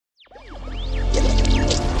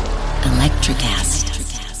NutraCast.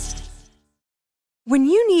 When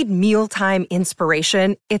you need mealtime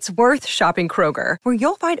inspiration, it's worth shopping Kroger, where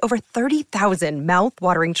you'll find over 30,000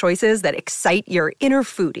 mouth-watering choices that excite your inner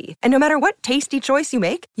foodie. And no matter what tasty choice you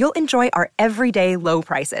make, you'll enjoy our everyday low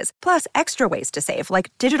prices, plus extra ways to save,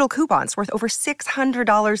 like digital coupons worth over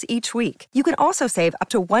 $600 each week. You can also save up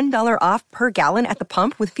to $1 off per gallon at the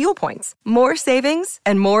pump with fuel points. More savings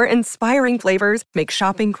and more inspiring flavors make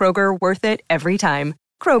shopping Kroger worth it every time.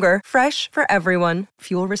 Kroger, fresh for everyone.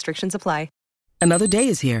 Fuel restrictions apply. Another day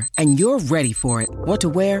is here, and you're ready for it. What to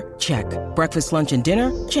wear? Check. Breakfast, lunch, and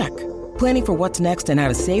dinner? Check. Planning for what's next and how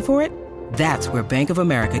to save for it? That's where Bank of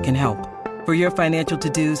America can help. For your financial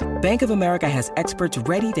to-dos, Bank of America has experts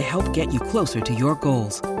ready to help get you closer to your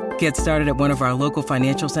goals. Get started at one of our local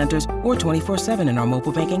financial centers or 24/7 in our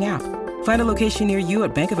mobile banking app. Find a location near you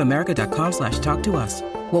at bankofamerica.com/talktous.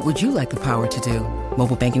 What would you like the power to do?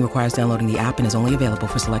 Mobile banking requires downloading the app and is only available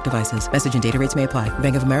for select devices. Message and data rates may apply.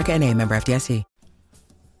 Bank of America N.A., member FDIC.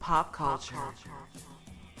 Pop culture,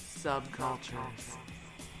 subcultures,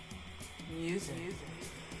 music,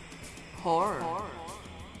 horror,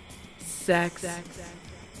 sex,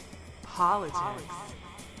 politics,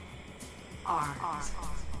 art,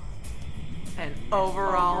 and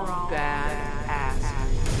overall badass.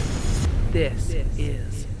 This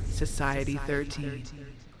is Society 13,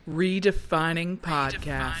 redefining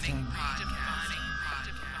podcasting.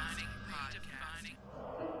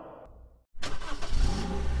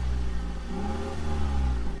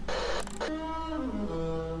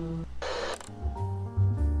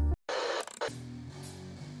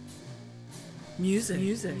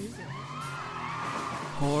 Music.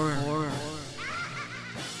 Horror.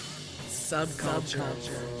 Subculture.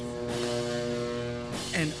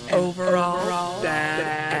 And overall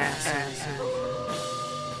badass.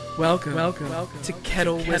 Welcome to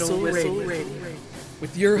Kettle Whistle Radio.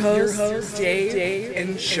 With your hosts, Dave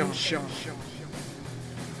and Sean.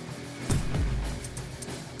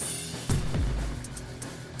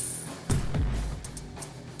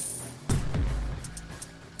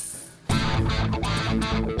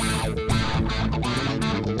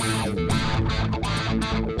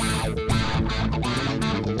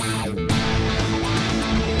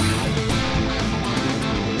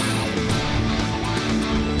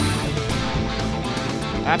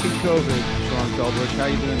 Happy COVID, Sean Feldbush. How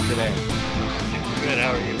you doing today? Good.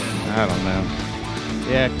 How are you, man? I don't know.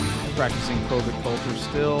 Yeah, practicing COVID culture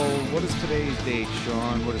still. What is today's date,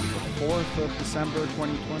 Sean? What is it, the 4th of December,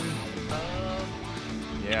 2020?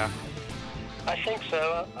 Yeah. I think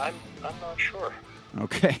so. I'm not sure.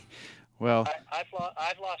 Okay. Well, I've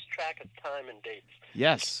lost track of time and dates.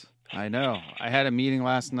 Yes, I know. I had a meeting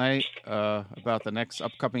last night about the next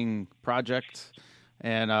upcoming project,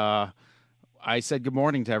 and I said good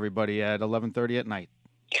morning to everybody at 11:30 at night,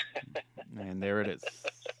 and there it is. It's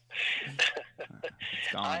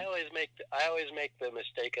gone. I always make the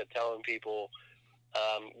mistake of telling people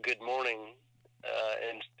good morning,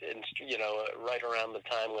 and right around the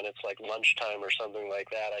time when it's like lunchtime or something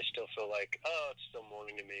like that. I still feel like, it's still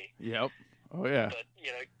morning to me. Yep. Oh yeah. But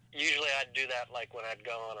usually I'd do that like when I'd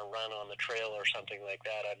go on a run on the trail or something like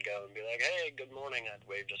that. I'd go and be like, hey, good morning. I'd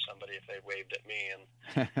wave to somebody if they waved at me, and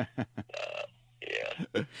yeah,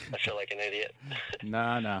 I feel like an idiot.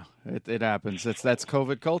 No, it happens. That's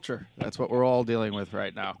COVID culture. That's what we're all dealing with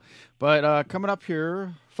right now. But coming up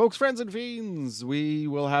here, folks, friends, and fiends, we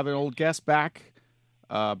will have an old guest back,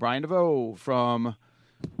 Brian Desveaux from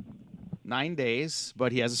 9 Days,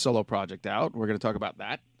 but he has a solo project out. We're going to talk about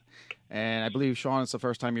that. And I believe, Sean, it's the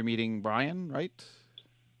first time you're meeting Brian, right?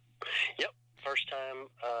 Yep. First time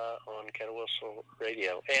on Kettle Whistle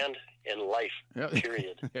Radio and in life,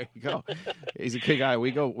 period. There you go. He's a good guy.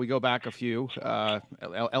 We go back a few,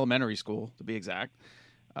 elementary school to be exact.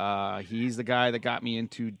 He's the guy that got me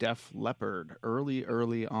into Def Leppard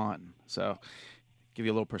early on. So give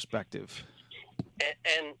you a little perspective.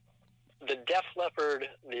 And the Def Leppard,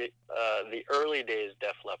 the early days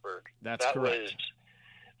Def Leppard. That's correct.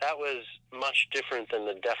 That was much different than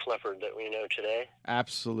the Def Leppard that we know today.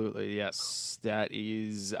 Absolutely, yes. That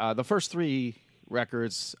is the first three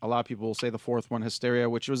records. A lot of people will say the fourth one, Hysteria,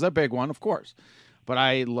 which was a big one, of course. But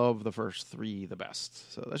I love the first three the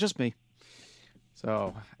best. So that's just me.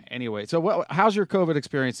 So anyway, how's your COVID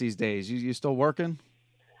experience these days? You still working?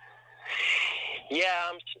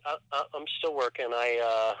 Yeah, I'm still working.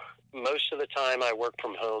 I most of the time I work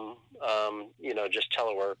from home. Just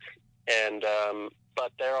telework, and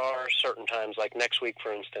but there are certain times, like next week,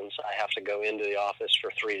 for instance, I have to go into the office for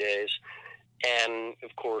 3 days. And,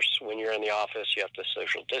 of course, when you're in the office, you have to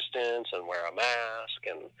social distance and wear a mask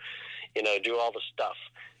and, do all the stuff.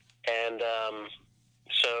 And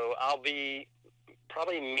So I'll be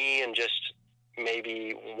probably me and just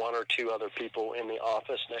maybe one or two other people in the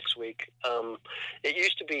office next week. It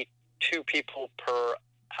used to be 2 people per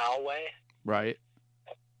hallway. Right.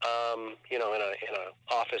 In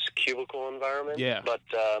a office cubicle environment. Yeah. But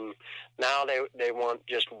now they want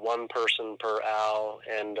just 1 person per owl,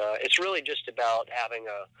 and it's really just about having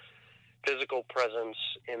a physical presence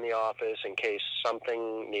in the office in case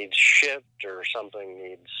something needs shipped or something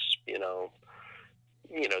needs,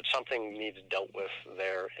 something needs dealt with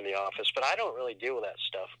there in the office. But I don't really deal with that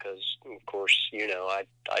stuff because, of course,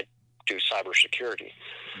 I do cybersecurity.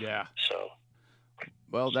 Yeah. So.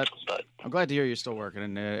 Well, I'm glad to hear you're still working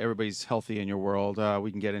and everybody's healthy in your world.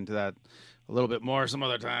 We can get into that a little bit more some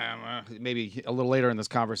other time. Maybe a little later in this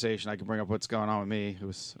conversation, I can bring up what's going on with me. It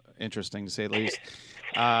was interesting, to say the least.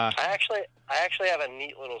 I actually have a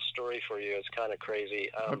neat little story for you. It's kind of crazy.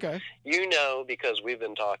 Okay. Because we've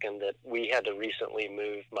been talking, that we had to recently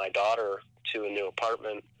move my daughter to a new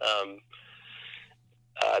apartment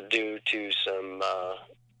due to some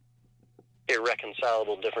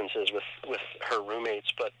irreconcilable differences with her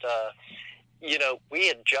roommates. But, we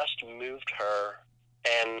had just moved her,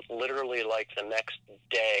 and literally like the next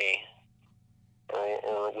day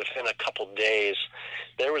or within a couple days,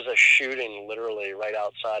 there was a shooting literally right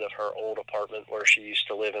outside of her old apartment where she used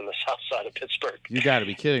to live in the south side of Pittsburgh. You got to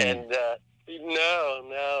be kidding me. And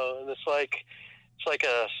no, and it's like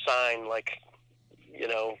a sign, like,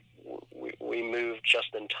 we moved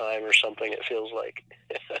just in time or something. It feels like.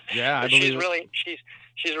 Yeah, I believe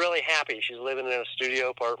she's really happy. She's living in a studio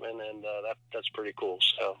apartment, and that's pretty cool.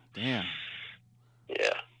 So. Damn.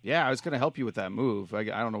 Yeah. Yeah, I was going to help you with that move. I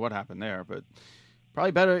don't know what happened there, but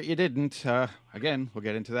probably better you didn't. Again, we'll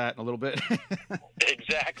get into that in a little bit.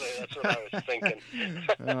 Exactly. That's what I was thinking.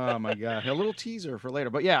 Oh, my God. A little teaser for later.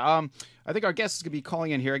 But, yeah, I think our guest is going to be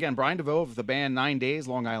calling in here. Again, Brian Desveaux of the band 9 Days,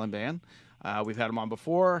 Long Island band. We've had them on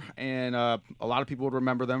before, and a lot of people would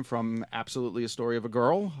remember them from Absolutely a Story of a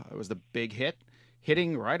Girl. It was the big hit,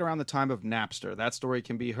 hitting right around the time of Napster. That story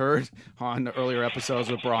can be heard on earlier episodes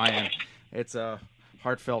with Brian. It's a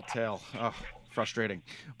heartfelt tale. Oh, frustrating.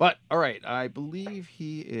 But, all right, I believe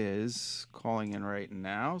he is calling in right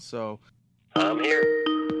now, so... I'm here.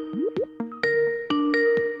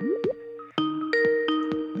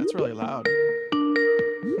 That's really loud.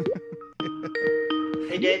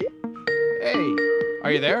 Hey, Dave. Hey,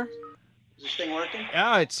 are you there? Is this thing working?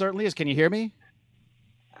 Yeah, it certainly is. Can you hear me?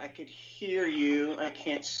 I could hear you. I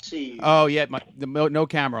can't see you. Oh, yeah, no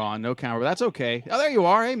camera on, no camera. But that's okay. Oh, there you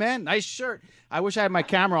are. Hey, man, nice shirt. I wish I had my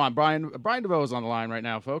camera on. Brian Desveaux is on the line right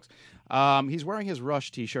now, folks. He's wearing his Rush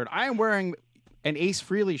T-shirt. I am wearing an Ace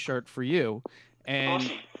Frehley shirt for you. And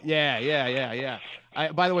awesome. Yeah.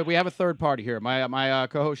 By the way, we have a third party here. My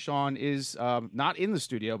co-host Sean is not in the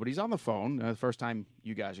studio, but he's on the phone. The first time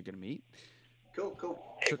you guys are going to meet.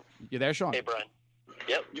 Cool. Hey, you there, Sean? Hey, Brian.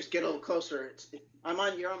 Yep. Just get a little closer. I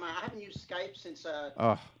haven't used Skype since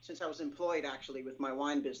I was employed, actually, with my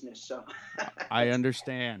wine business. So. I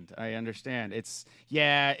understand. It's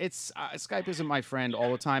Skype isn't my friend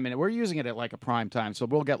all the time, and we're using it at like a prime time, so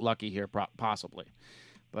we'll get lucky here, possibly.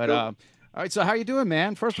 But cool. All right. So how you doing,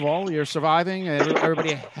 man? First of all, you're surviving.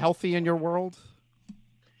 Everybody healthy in your world?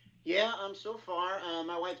 Yeah. So far,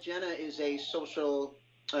 my wife Jenna is a social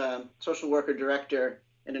worker director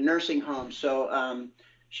in a nursing home. So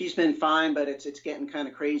she's been fine, but it's getting kind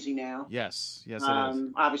of crazy now. Yes, it is.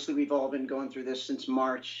 Obviously, we've all been going through this since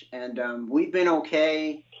March, and we've been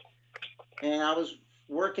okay. And I was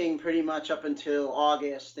working pretty much up until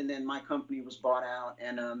August, and then my company was bought out,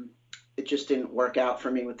 and it just didn't work out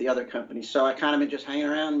for me with the other company. So I kind of been just hanging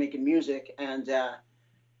around making music, and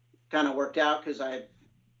kind of worked out because I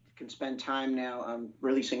can spend time now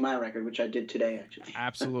releasing my record, which I did today, actually.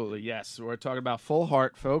 Absolutely, yes. We're talking about Full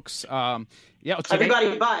Heart, folks.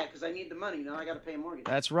 Everybody buy it because I need the money. Now I got to pay a mortgage.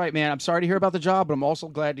 That's right, man. I'm sorry to hear about the job, but I'm also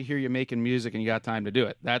glad to hear you're making music and you got time to do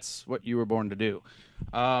it. That's what you were born to do.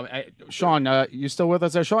 Sean, you still with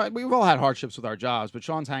us there? Sean, we've all had hardships with our jobs, but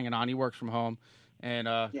Sean's hanging on. He works from home. And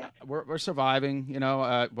we're surviving.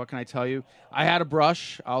 What can I tell you? I had a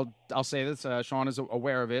brush. I'll say this. Sean is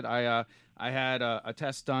aware of it. I had a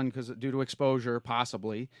test done due to exposure,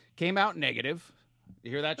 possibly. Came out negative.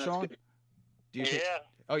 You hear that, That's Sean? good. Do you Yeah.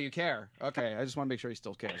 Oh, you care? Okay. I just want to make sure he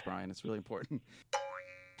still cares, Brian. It's really important.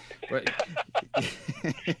 But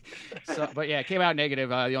it came out negative.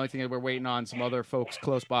 The only thing that we're waiting on some other folks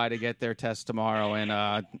close by to get their tests tomorrow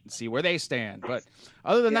and see where they stand. But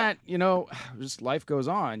other than that, just life goes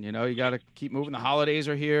on. You got to keep moving. The holidays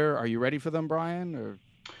are here. Are you ready for them, Brian? Or?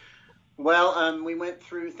 Well, we went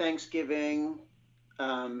through Thanksgiving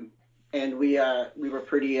and we were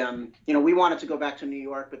pretty we wanted to go back to New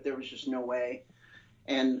York, but there was just no way.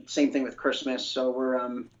 And same thing with Christmas. So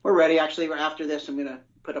we're ready. Actually, after this, I'm gonna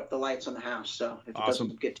put up the lights on the house, so if it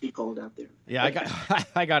doesn't get too cold out there. Yeah,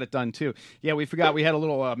 I got it done too. Yeah, we forgot we had a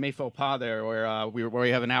little May faux pas there where we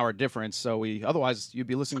have an hour difference. So otherwise you'd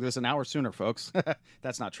be listening to this an hour sooner, folks.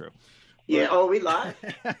 That's not true. Yeah. Oh, we live?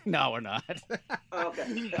 No, we're not.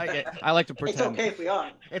 Okay. I like to pretend. It's okay if we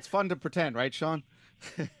are. It's fun to pretend, right, Sean?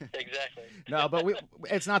 Exactly. No, but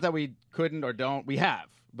it's not that we couldn't or don't. We have.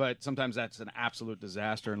 But sometimes that's an absolute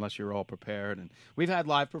disaster unless you're all prepared. And we've had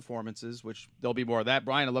live performances, which there'll be more of that.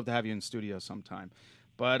 Brian, I'd love to have you in studio sometime.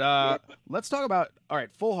 But let's talk about, all right,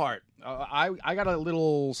 Full Heart. I got a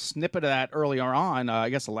little snippet of that earlier on. I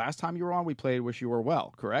guess the last time you were on, we played Wish You Were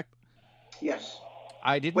Well, correct? Yes.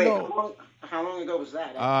 I didn't Wait, know. how long ago was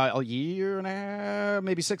that? A year and a half,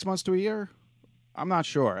 maybe 6 months to a year. I'm not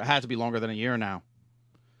sure. It had to be longer than a year now.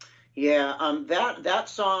 Yeah, that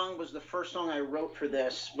song was the first song I wrote for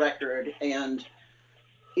this record, and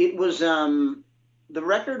it was the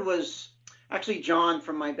record was actually John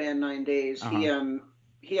from my band 9 Days. Uh-huh.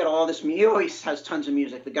 He had all this. He always has tons of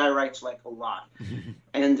music. The guy writes like a lot,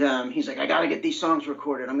 and he's like, I got to get these songs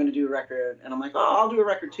recorded. I'm going to do a record, and I'm like, oh, I'll do a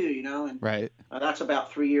record too, And right. That's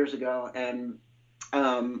about 3 years ago, and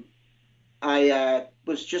I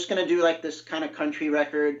was just going to do like this kind of country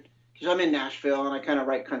record. Because I'm in Nashville and I kind of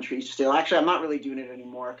write country still. Actually, I'm not really doing it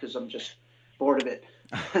anymore because I'm just bored of it.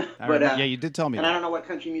 Yeah, you did tell me. And that. I don't know what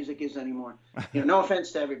country music is anymore. No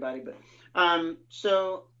offense to everybody, but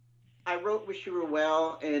so I wrote "Wish You Were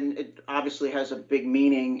Well," and it obviously has a big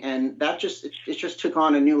meaning. And that it just took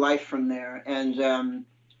on a new life from there. And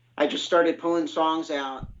I just started pulling songs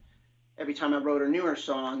out every time I wrote a newer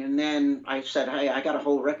song. And then I said, hey, I got a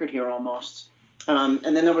whole record here almost. And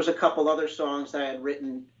then there was a couple other songs that I had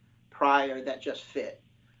written prior that just fit.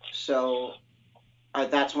 So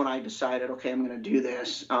that's when I decided, okay, I'm going to do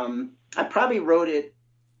this. I probably wrote it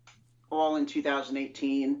all in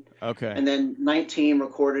 2018. Okay. And then 19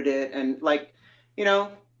 recorded it. And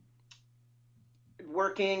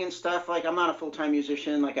working and stuff, like I'm not a full-time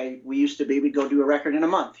musician like we used to be. We'd go do a record in a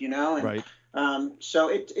month, And, right. So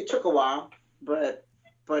it took a while, but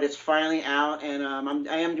it's finally out. And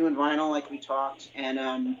I am doing vinyl like we talked. And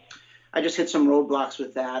I just hit some roadblocks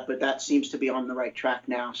with that, but that seems to be on the right track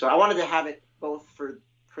now. So I wanted to have it both for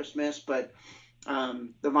Christmas, but the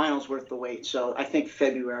vinyl's worth the wait. So I think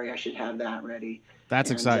February I should have that ready. That's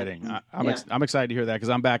exciting. I'm excited to hear that because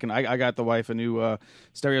I'm back and I got the wife a new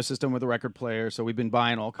stereo system with a record player, so we've been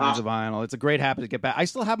buying all kinds of vinyl. It's a great habit to get back. I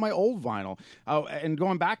still have my old vinyl, and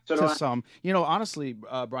going back to some, honestly,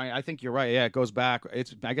 Brian, I think you're right. Yeah, it goes back.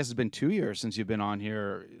 I guess it's been 2 years since you've been on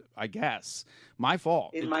here. I guess my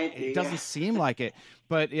fault. It might be. It doesn't seem like it,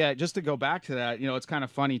 but yeah, just to go back to that, it's kind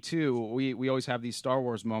of funny too. We always have these Star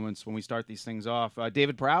Wars moments when we start these things off.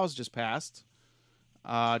 David Prowse just passed.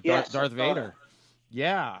 Darth Vader.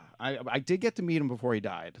 Yeah, I did get to meet him before he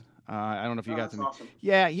died. I don't know if you got to meet. Awesome.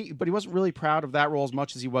 Yeah, but he wasn't really proud of that role as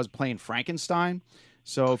much as he was playing Frankenstein.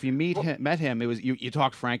 So if you met him, it was you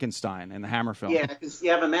talked Frankenstein in the Hammer film. Yeah, because you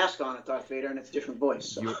have a mask on at Darth Vader, and it's a different voice.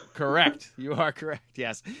 So. You're correct. You are correct.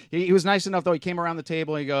 Yes, he was nice enough though. He came around the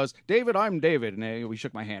table and he goes, "David, I'm David," and we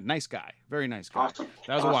shook my hand. Nice guy, very nice guy. Awesome.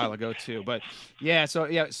 That was a while ago too, but yeah. So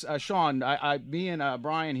yeah, Sean, me and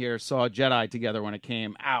Brian here saw Jedi together when it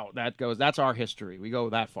came out. That's our history. We go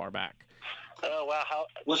that far back. Oh wow!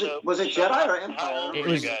 Was it Jedi or Empire? It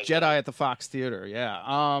was Jedi at the Fox Theater. Yeah.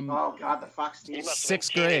 Oh God, the Fox Theater.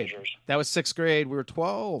 Sixth grade. That was sixth grade. We were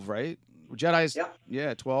 12, right? Jedi's. Yep.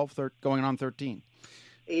 Yeah, 12, going on 13.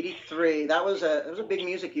 83. It was a big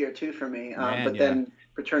music year too for me. Man, then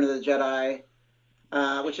Return of the Jedi,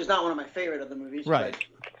 which is not one of my favorite of the movies. Right. But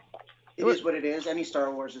it is what it is. Any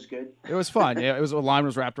Star Wars is good. It was fun. Yeah, a line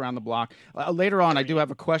was wrapped around the block. Later on, I do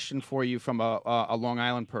have a question for you from a Long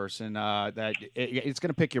Island person that it's going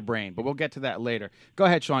to pick your brain, but we'll get to that later. Go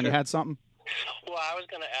ahead, Sean. Sure. You had something? Well, I was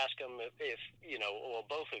going to ask him if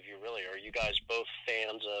both of you really, are you guys both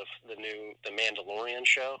fans of the Mandalorian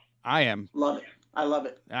show? I am. Love it. I love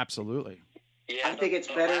it. Absolutely. Yeah. I think it's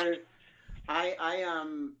better.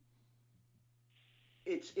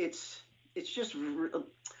 It's just.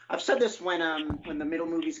 I've said this when the middle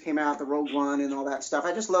movies came out, the Rogue One and all that stuff.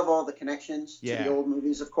 I just love all the connections to the old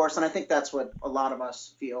movies, of course, and I think that's what a lot of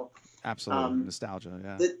us feel. Absolutely, nostalgia.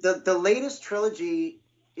 Yeah. The latest trilogy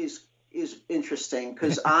is interesting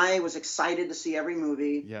because I was excited to see every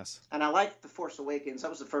movie. Yes. And I liked The Force Awakens. That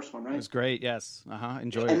was the first one, right? It was great. Yes.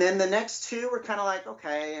 Enjoyed it. And then the next two were kind of like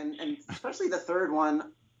okay, and especially the third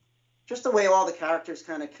one. just the way all the characters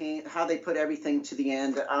kind of came, how they put everything to the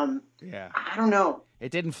end. Yeah. I don't know.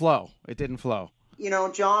 It didn't flow. You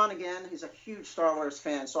know, John, again, he's a huge Star Wars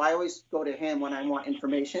fan, so I always go to him when I want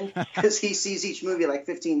information because he sees each movie like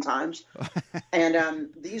 15 times. And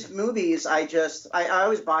these movies, I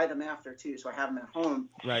always buy them after too, so I have them at home.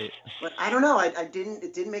 Right. But I don't know. It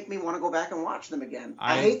didn't make me want to go back and watch them again.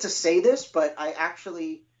 I hate to say this, but I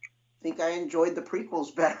actually think I enjoyed the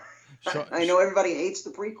prequels better. I know everybody hates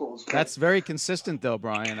the prequels. That's very consistent, though,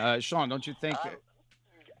 Brian. Sean, don't you think?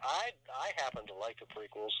 I happen to like the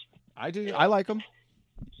prequels. I do. Yeah. I like them.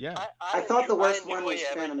 Yeah. I thought the worst one was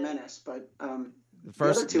Phantom Menace, but the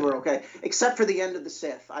other two were okay, except for the end of the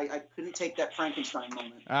Sith. I couldn't take that Frankenstein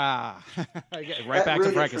moment. Right back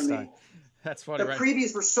to Frankenstein. That's funny. The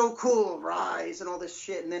previews were so cool, Rise and all this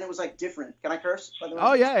shit, and then it was like different. Can I curse, by the way?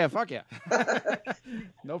 Oh yeah, fuck yeah.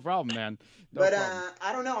 No problem, man. But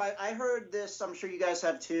I don't know. I heard this. I'm sure you guys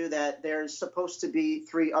have too. That there's supposed to be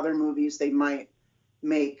 3 other movies they might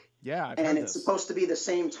make. Yeah, I've and heard it's this. supposed to be the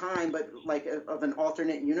same time, but like of an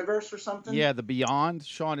alternate universe or something. Yeah, the Beyond,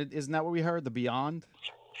 Sean. Isn't that what we heard? The Beyond.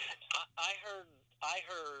 I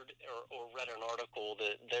heard or read an article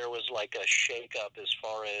that there was like a shakeup as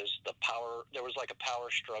far as the power. There was like a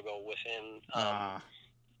power struggle within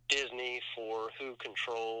Disney for who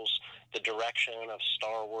controls the direction of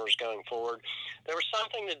Star Wars going forward. There was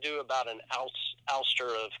something to do about an ouster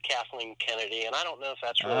of Kathleen Kennedy, and I don't know if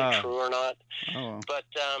that's really true or not. But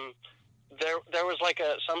there was like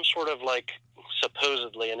some sort of like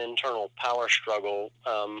supposedly an internal power struggle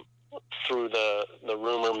through the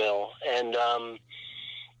rumor mill, and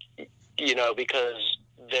you know, because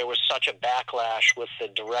there was such a backlash with the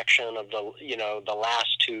direction of the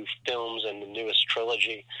last 2 films in the newest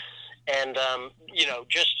trilogy, and you know,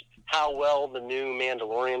 just how well the new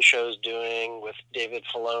Mandalorian show is doing with David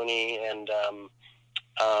Filoni and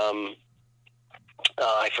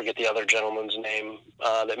I forget the other gentleman's name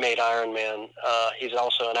that made Iron Man. He's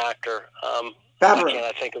also an actor. Favreau. Why can't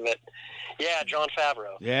I think of it? Yeah, Jon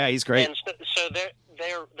Favreau. Yeah, he's great. And so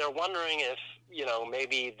they're wondering if, you know,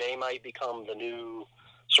 maybe they might become the new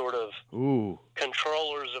sort of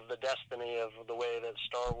controllers of the destiny of the way that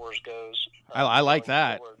Star Wars goes. I like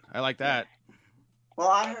that. Forward. I like that. Well,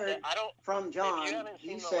 I heard from John,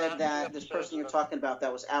 he said that this person you're talking about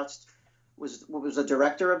that was was a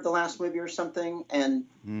director of the last movie or something, and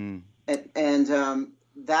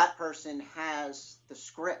that person has the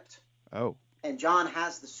script. Oh. And John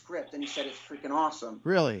has the script, and he said it's freaking awesome.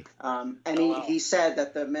 Really? And he said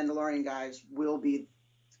that the Mandalorian guys will be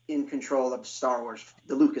in control of Star Wars,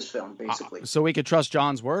 the Lucasfilm, basically. So we could trust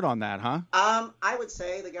John's word on that, huh? I would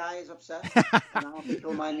say the guy is upset. I don't think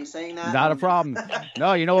he'll mind me saying that. Not a problem.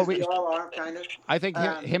 No, you know what we all are, kind of. I think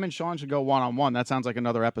him and Sean should go one-on-one. That sounds like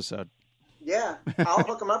another episode. Yeah, I'll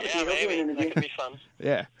hook him up with you. He'll do an interview. That could be fun.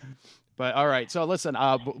 Yeah. But all right, so listen,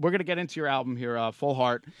 we're going to get into your album here, Full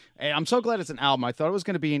Heart. And I'm so glad it's an album. I thought it was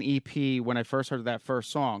going to be an EP when I first heard that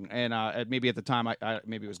first song. And maybe at the time,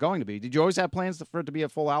 maybe it was going to be. Did you always have plans for it to be a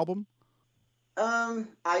full album?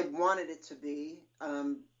 I wanted it to be.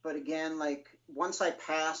 But again, like once I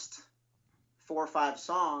passed 4 or 5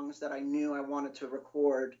 songs that I knew I wanted to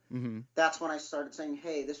record, that's when I started saying,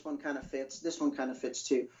 hey, this one kind of fits. This one kind of fits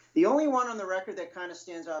too. The only one on the record that kind of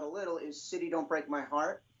stands out a little is City Don't Break My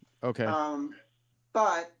Heart. Okay.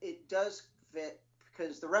 But it does fit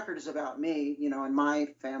because the record is about me, you know, and my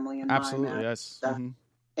family and absolutely, my yes. Stuff.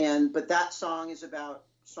 And but that song is about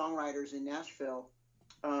songwriters in Nashville,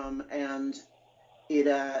 and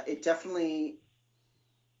it definitely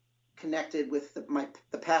connected with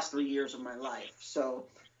the past 3 years of my life. So,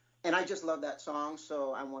 and I just love that song,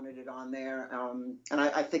 so I wanted it on there, and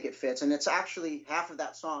I think it fits. And it's actually half of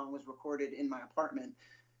that song was recorded in my apartment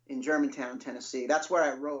in Germantown, Tennessee. That's where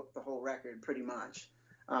I wrote the whole record, pretty much.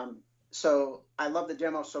 So I love the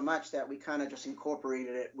demo so much that we kind of just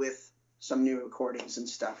incorporated it with some new recordings and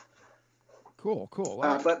stuff. Cool.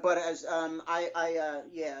 Wow. But as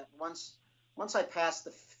once I passed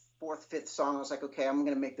the 4th, 5th song, I was like, okay, I'm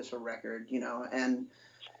gonna make this a record, you know, and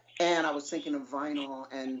I was thinking of vinyl,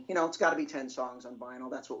 and you know, it's got to be 10 songs on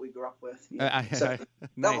vinyl. That's what we grew up with. You know? Nice.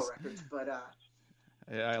 Double records, but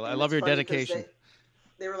I love your dedication.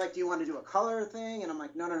 They were like, do you want to do a color thing? And I'm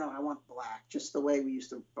like, no, I want black, just the way we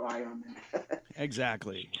used to buy them.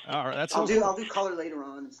 Exactly. All right, that's I'll do color later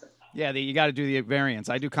on and stuff. Yeah, you got to do the variants.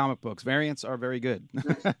 I do comic books. Variants are very good.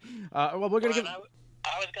 Nice. Well, we're gonna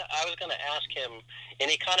I was gonna ask him,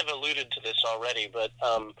 and he kind of alluded to this already, but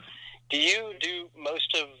do you do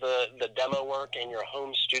most of the demo work in your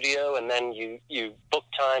home studio, and then you book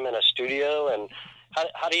time in a studio, and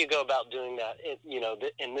How do you go about doing that?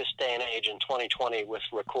 In this day and age in 2020 with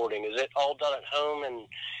recording, is it all done at home, and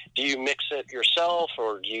do you mix it yourself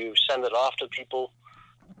or do you send it off to people?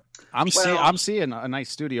 I'm seeing a nice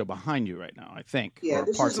studio behind you right now, I think. Yeah,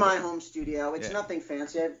 this is my home studio. It's nothing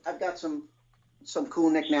fancy. I've got some cool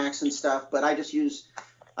knickknacks and stuff, but I just use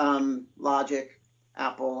Logic,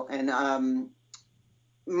 Apple, and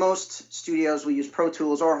most studios will use Pro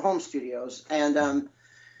Tools or home studios. And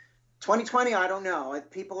 2020, I don't know.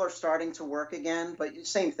 People are starting to work again, but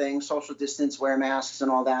same thing, social distance, wear masks and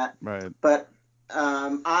all that. Right. But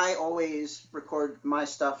I always record my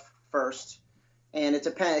stuff first, and it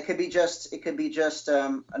depends. It could be just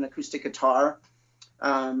an acoustic guitar,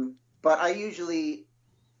 but I usually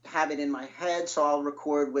have it in my head, so I'll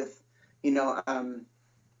record with, what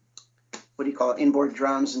do you call it, inboard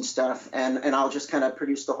drums and stuff, and I'll just kind of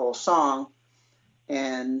produce the whole song,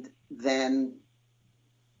 and then,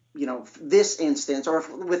 this instance, or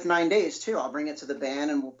with 9 Days too, I'll bring it to the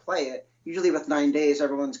band and we'll play it. Usually with 9 Days,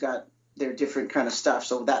 everyone's got their different kind of stuff,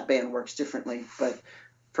 so that band works differently. But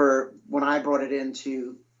for when I brought it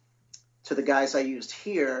into the guys I used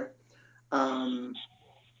here,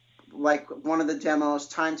 like one of the demos,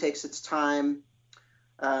 Time Takes Its Time,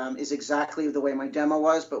 is exactly the way my demo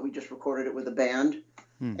was, but we just recorded it with a band.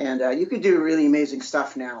 And you could do really amazing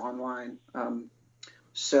stuff now online.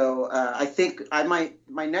 So I think my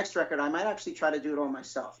next record, I might actually try to do it all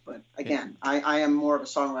myself. But again, I am more of a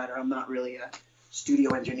songwriter. I'm not really a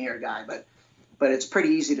studio engineer guy, but it's pretty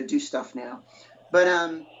easy to do stuff now. But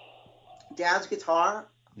Dad's Guitar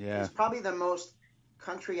is probably the most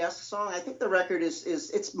country-esque song. I think the record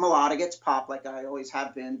it's melodic, it's pop like I always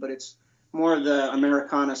have been, but it's more the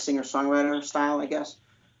Americana singer-songwriter style, I guess.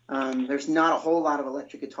 There's not a whole lot of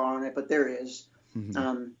electric guitar on it, but there is.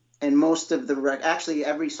 And most of actually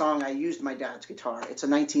every song I used my dad's guitar. It's a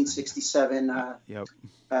 1967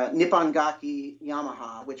 Nippon Gaki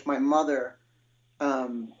Yamaha, which my mother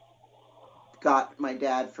got my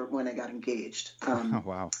dad for when I got engaged. Oh,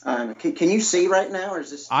 wow. Can you see right now, or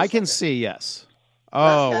is this? I can see, yes.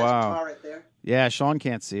 Oh, that's wow. Guitar right there. Yeah, Sean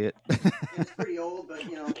can't see it. It's pretty old, but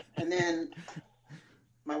and then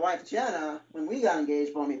my wife Jenna, when we got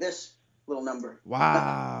engaged, bought me this little number.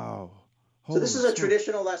 Wow. So this is a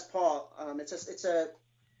traditional Les Paul.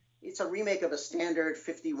 It's a remake of a standard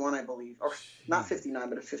 51, I believe, or not 59,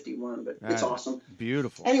 but a 51. But it's awesome.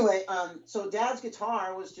 Beautiful. Anyway, so Dad's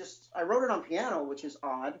guitar was I wrote it on piano, which is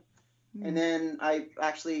odd, and then I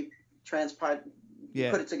actually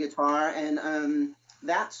put it to guitar, and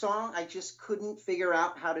that song I just couldn't figure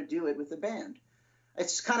out how to do it with the band.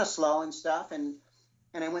 It's kind of slow and stuff, and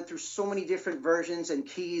I went through so many different versions and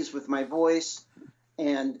keys with my voice,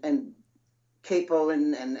 and capo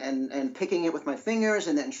and picking it with my fingers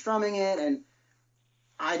and then strumming it, and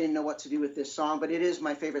I didn't know what to do with this song, but it is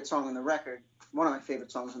my favorite song on the record, one of my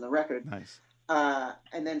favorite songs on the record. Nice.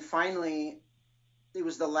 And then finally, it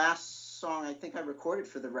was the last song I think I recorded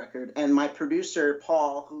for the record, and my producer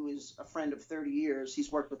Paul, who is a friend of 30 years,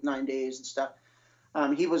 he's worked with 9 Days and stuff,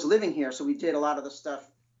 he was living here, so we did a lot of the stuff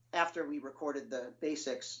after we recorded the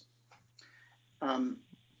basics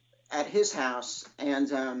at his house,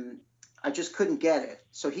 and I just couldn't get it.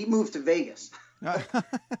 So he moved to Vegas.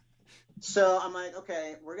 So I'm like,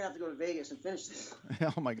 okay, we're going to have to go to Vegas and finish this.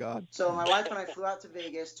 Oh, my God. So my wife and I flew out to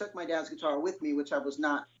Vegas, took my dad's guitar with me, which I was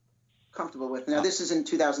not comfortable with. Now, this is in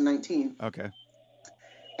 2019. Okay.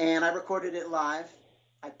 And I recorded it live.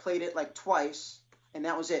 I played it like twice, and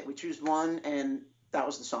that was it. We chose one, and that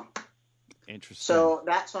was the song. Interesting. So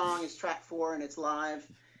that song is track 4, and it's live.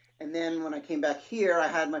 And then when I came back here, I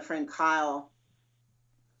had my friend Kyle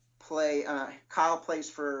play. Kyle plays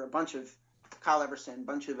for Kyle Everson, a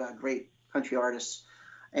bunch of great country artists,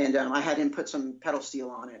 and I had him put some pedal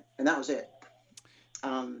steel on it, and that was it.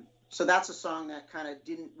 So that's a song that kind of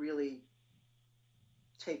didn't really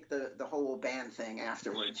take the whole band thing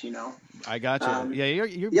afterwards, I got you. Yeah,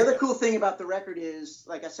 you're... The other cool thing about the record is,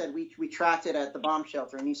 like I said, we tracked it at the Bomb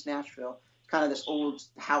Shelter in East Nashville, kind of this old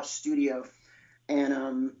house studio,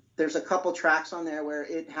 and there's a couple tracks on there where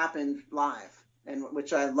it happened live. And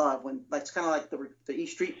which I love it's kind of like the E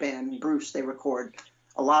Street Band, Bruce, they record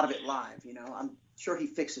a lot of it live, I'm sure he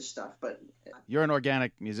fixes stuff, but you're an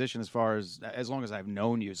organic musician as long as I've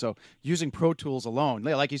known you. So using Pro Tools alone,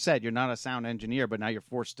 like you said, you're not a sound engineer, but now you're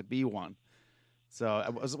forced to be one.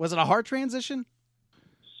 So was it a hard transition?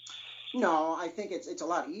 No, I think it's a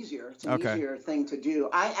lot easier. It's an easier thing to do.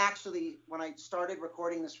 I actually, when I started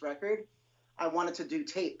recording this record, I wanted to do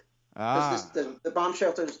tape. Because the Bomb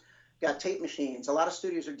Shelters got tape machines. A lot of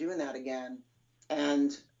studios are doing that again.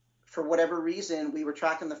 And for whatever reason, we were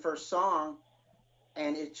tracking the first song,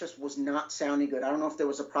 and it just was not sounding good. I don't know if there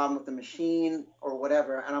was a problem with the machine or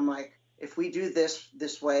whatever. And I'm like, if we do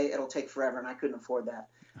this way, it'll take forever, and I couldn't afford that.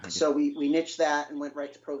 So we niched that and went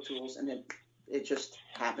right to Pro Tools, and then it just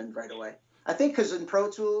happened right away. I think because in Pro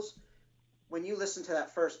Tools, when you listen to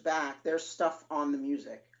that first back, there's stuff on the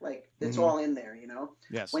music. Like, it's all in there, you know?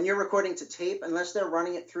 Yes. When you're recording to tape, unless they're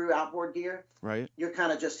running it through outboard gear, right, you're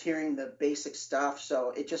kind of just hearing the basic stuff.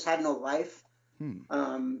 So it just had no life.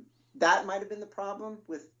 That might have been the problem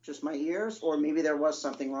with just my ears, or maybe there was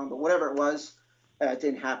something wrong. But whatever it was, it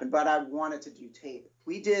didn't happen. But I wanted to do tape.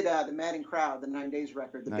 We did the Madden Crowd, the 9 Days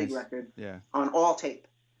record, the big record, on all tape.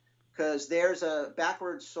 Because there's a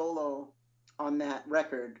backwards solo on that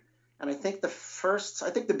record. And I think the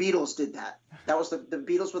Beatles did that. That was the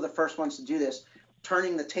Beatles were the first ones to do this,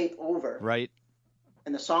 turning the tape over. Right.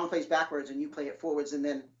 And the song plays backwards and you play it forwards, and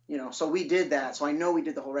then, you know, so we did that. So I know we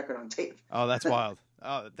did the whole record on tape. Oh, that's wild.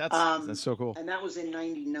 Oh, that's so cool. And that was in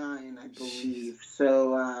 99, I believe.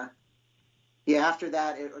 So, after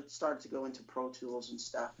that, it started to go into Pro Tools and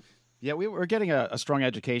stuff. Yeah, we were getting a strong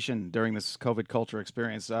education during this COVID culture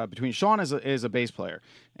experience. Between Sean is a bass player,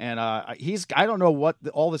 and I don't know what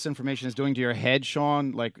all this information is doing to your head,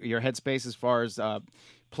 Sean, like your headspace as far as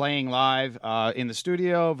playing live in the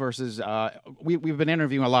studio versus we've been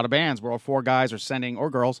interviewing a lot of bands where all four guys are sending, or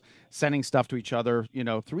girls, sending stuff to each other, you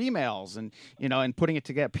know, through emails and, you know, and putting it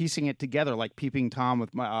together, piecing it together like Peeping Tom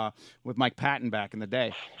with Mike Patton back in the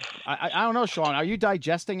day. I don't know, Sean, are you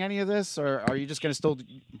digesting any of this, or are you just going to still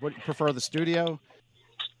prefer the studio?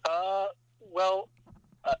 Well,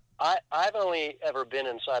 I've only ever been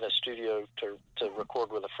inside a studio to record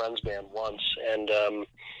with a friend's band once, and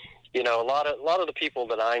you know, a lot of the people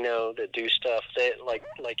that I know that do stuff, they like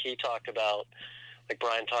he talked about, like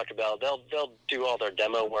Brian talked about, they'll do all their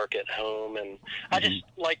demo work at home, and I just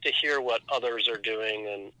like to hear what others are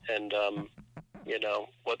doing and you know,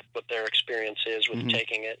 what their experience is with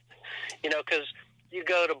taking it, you know, because you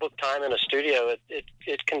go to book time in a studio,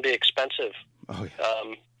 it can be expensive. Oh yeah.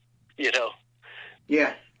 You know.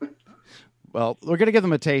 Yeah. Well, we're gonna give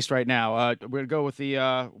them a taste right now. We're gonna go with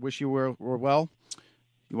the "Wish You Were Well."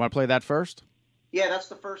 You want to play that first? Yeah, that's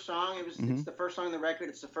the first song. It's the first song on the record.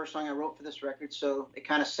 It's the first song I wrote for this record, so it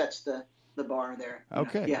kind of sets the bar there.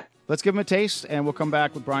 Okay. Yeah. Let's give him a taste, and we'll come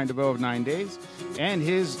back with Brian Desveaux of 9 Days and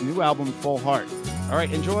his new album, Full Heart. All right,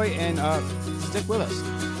 enjoy and stick with us.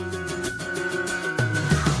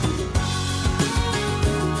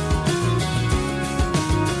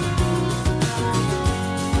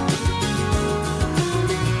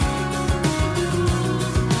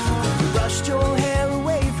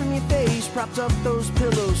 Propped up those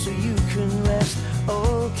pillows so you can rest,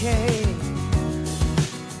 okay.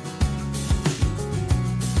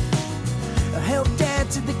 I helped Dad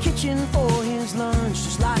to the kitchen for his lunch,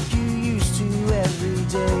 just like you used to every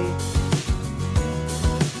day.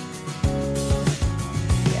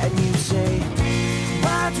 And you say,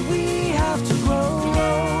 why do we have to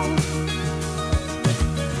grow?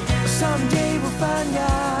 Someday we'll find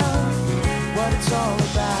out what it's all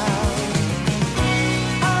about.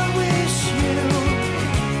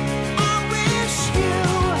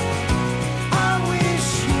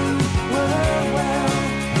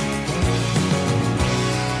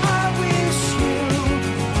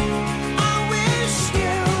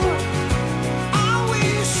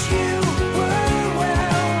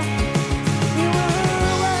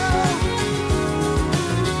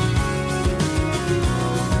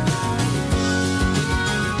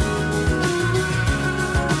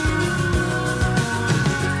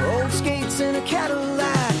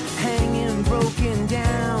 Cadillac hanging broken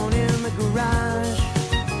down in the garage.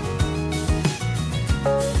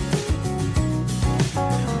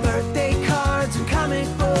 Birthday cards and comic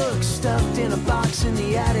books stuffed in a box in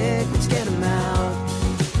the attic. Let's get them out.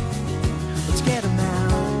 Let's get them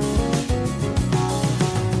out.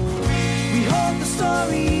 We hold the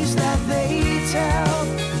stories that they tell.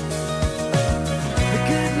 The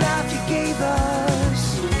good life you gave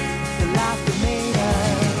us, the life that made us.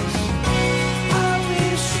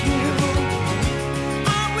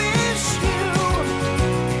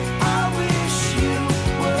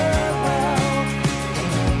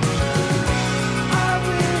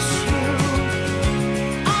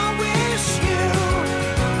 You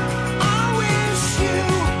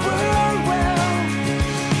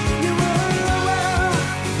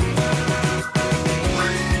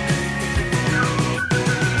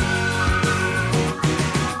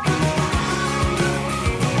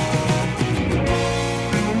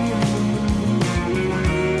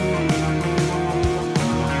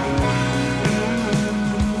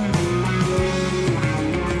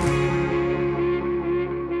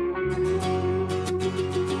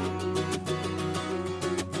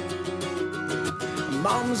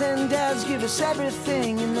Moms and dads give us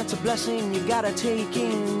everything, and that's a blessing you gotta take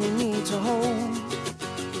in. You need to hold,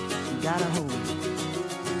 you gotta hold.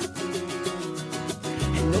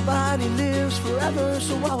 And nobody lives forever,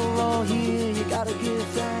 so while we're all here, you gotta give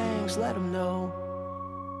thanks, let them know.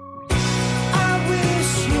 I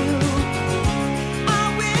wish you,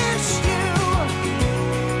 I wish you,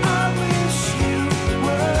 I wish you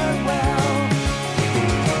were well.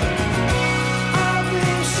 I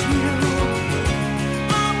wish you,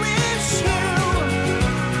 I wish you,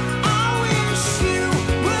 I wish you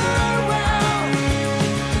were well.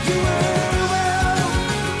 You were well.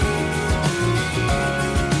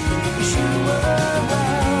 Wish you were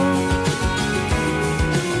well.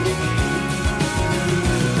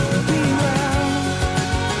 Be well.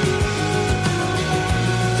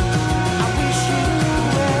 I wish you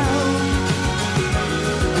well.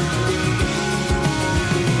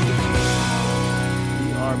 We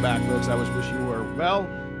are back, folks. I wish you were well.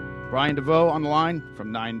 Brian Desveaux on the line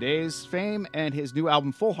from 9 Days fame, and his new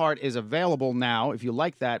album Full Heart is available now. If you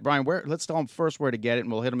like that, Brian, let's tell him first where to get it,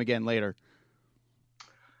 and we'll hit him again later.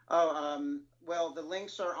 Well, the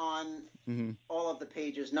links are on all of the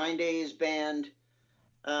pages. 9 Days Band,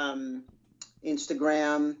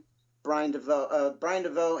 Instagram, Brian Desveaux,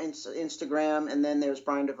 Instagram, and then there's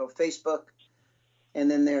Brian Desveaux Facebook, and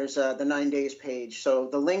then there's the 9 Days page. So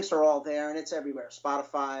the links are all there, and it's everywhere.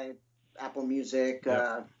 Spotify, Apple Music,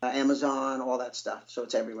 Amazon, all that stuff. So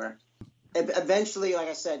it's everywhere. Eventually, like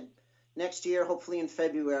I said, next year, hopefully in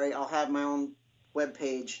February, I'll have my own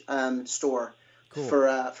webpage store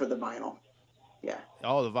for the vinyl. Yeah.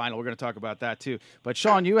 Oh, the vinyl. We're going to talk about that too. But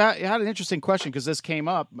Sean, you had an interesting question because this came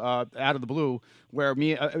up out of the blue, where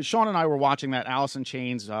Sean and I were watching that Alice in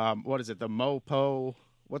Chains. What is it? The Mopo?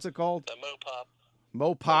 What's it called? The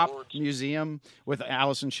Mopop Museum with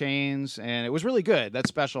Alice in Chains, and it was really good. That's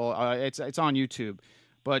special. It's on YouTube.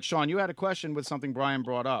 But Sean, you had a question with something Brian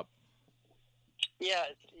brought up. Yeah,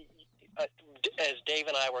 as Dave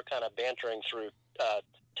and I were kind of bantering through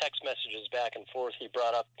text messages back and forth, he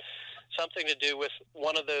brought up something to do with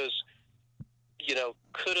one of those,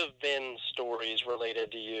 could have been stories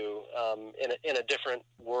related to you in a different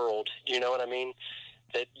world. Do you know what I mean?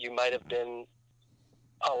 That you might have been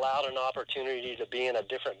allowed an opportunity to be in a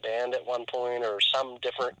different band at one point, or some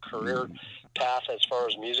different career path as far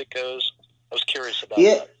as music goes. I was curious about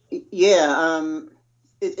that. Yeah.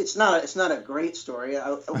 It's not a great story.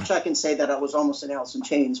 I wish I can say that I was almost in Alice in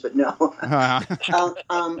Chains, but no.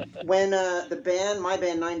 When my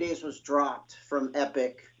band 9 Days was dropped from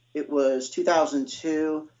Epic, it was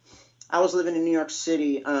 2002. I was living in New York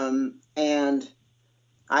City, and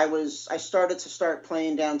I started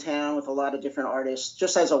playing downtown with a lot of different artists,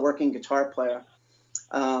 just as a working guitar player.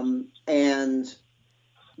 And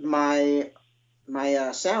my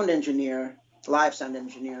sound engineer, live sound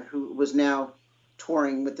engineer, who was now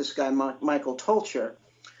touring with this guy, Michael Tolcher.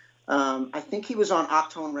 I think he was on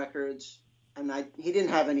Octone Records, and he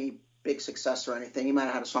didn't have any big success or anything. He might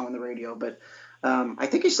have had a song on the radio, but I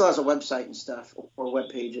think he still has a website and stuff, or web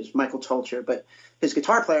pages, Michael Tolcher. But his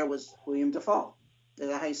guitar player was William Desveaux. Is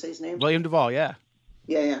that how you say his name? William Desveaux, yeah.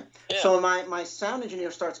 Yeah. So my sound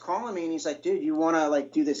engineer starts calling me, and he's like, dude, you want to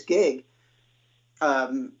do this gig?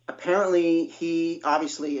 Apparently he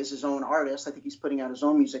obviously is his own artist. I think he's putting out his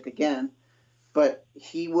own music again. But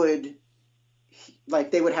they would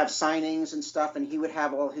have signings and stuff, and he would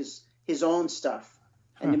have all his own stuff.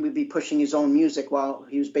 And then we'd be pushing his own music while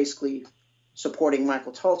he was basically supporting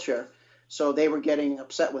Michael Tolcher. So they were getting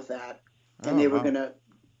upset with that. And they were going to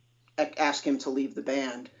ask him to leave the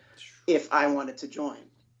band if I wanted to join.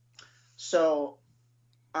 So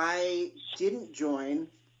I didn't join.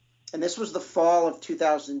 And this was the fall of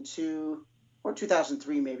 2002 or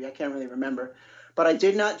 2003, maybe. I can't really remember. But I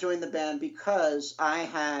did not join the band because I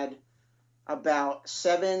had about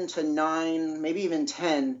 7 to 9, maybe even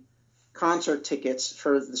 10 concert tickets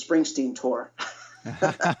for the Springsteen tour.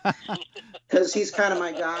 Because he's kind of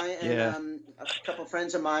my guy. And a couple of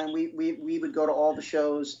friends of mine, we would go to all the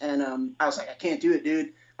shows. And I was like, I can't do it,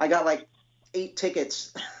 dude. I got 8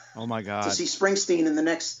 tickets. Oh, my God. To see Springsteen in the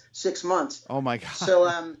next 6 months. Oh, my God.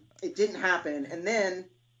 So it didn't happen. And then,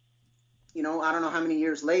 I don't know how many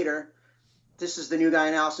years later, this is the new guy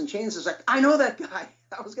in Alice in Chains. Is like, I know that guy.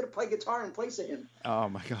 I was going to play guitar in place of him. Oh,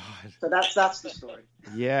 my God. So that's the story.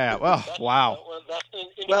 Yeah. Well, wow.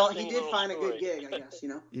 Well, he did find a good gig, I guess,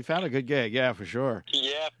 You found a good gig, yeah, for sure.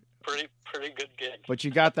 Yeah, pretty good gig. But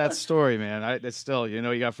you got that story, man. It's still,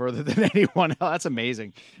 you got further than anyone else. That's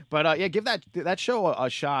amazing. But, give that show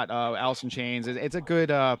a shot, Alice in Chains. It's a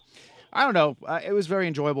good I don't know. It was very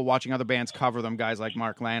enjoyable watching other bands cover them. Guys like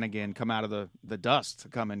Mark Lanegan come out of the dust to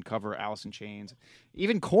come and cover Alice in Chains.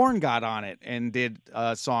 Even Korn got on it and did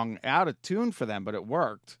a song out of tune for them, but it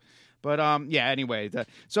worked. But yeah. Anyway,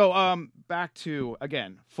 so back to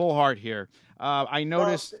again, Full Heart here. I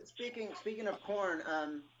noticed. Well, speaking of Korn,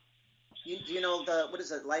 do you know what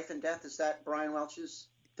is it? Life and Death? Is that Brian Welch's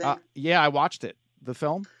thing? Yeah, I watched it. The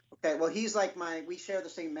film. Okay, well, he's like we share the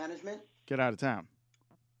same management. Get out of town.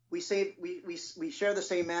 We share the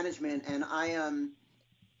same management, and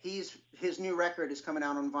his new record is coming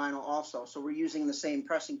out on vinyl also, so we're using the same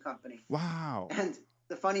pressing company. Wow. And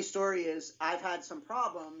the funny story is I've had some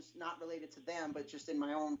problems, not related to them, but just in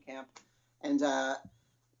my own camp, and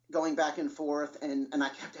going back and forth, and I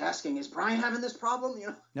kept asking, is Brian having this problem?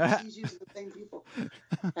 You know, he's using the same people,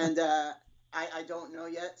 and I don't know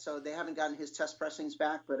yet, so they haven't gotten his test pressings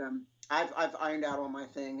back, but I've ironed out all my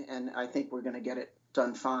thing, and I think we're gonna get it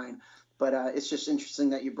done fine. But it's just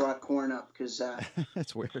interesting that you brought Korn up, because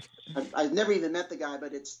that's weird. I've never even met the guy,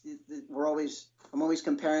 but I'm always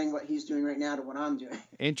comparing what he's doing right now to what I'm doing.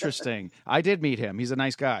 Interesting. I did meet him. He's a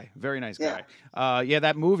nice guy, very nice guy. Yeah,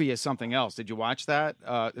 that movie is something else. Did you watch that?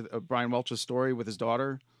 Brian Welch's story with his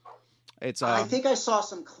daughter. It's. I think I saw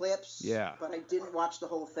some clips. Yeah. But I didn't watch the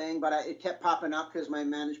whole thing. But it kept popping up because my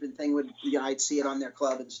management thing I'd see it on their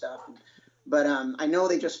club and stuff. But I know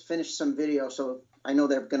they just finished some video, so I know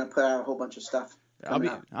they're going to put out a whole bunch of stuff.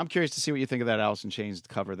 I'm curious to see what you think of that Alice in Chains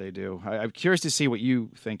cover they do. I'm curious to see what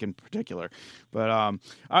you think in particular. But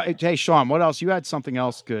hey, Sean, what else? You had something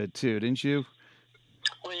else good too, didn't you?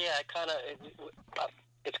 Well, yeah,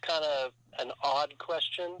 it's kind of an odd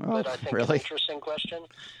question, but I think really? An interesting question.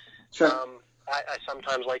 Sure. I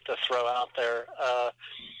sometimes like to throw out there.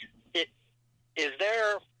 Is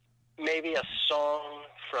there maybe a song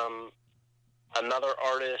from another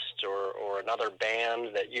artist or another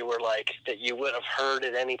band that you were like, that you would have heard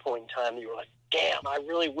at any point in time, that you were like, damn, I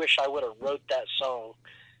really wish I would have wrote that song?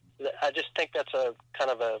 I just think that's a kind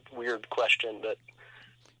of a weird question, but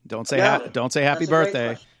don't say happy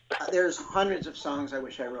birthday. There's hundreds of songs I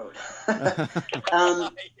wish I wrote.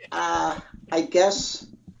 I guess.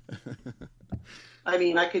 I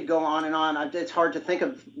mean, I could go on and on. It's hard to think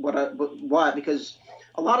of what, because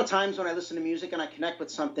a lot of times when I listen to music and I connect with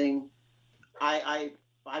something, I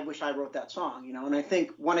wish I wrote that song, you know. And I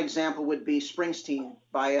think one example would be Springsteen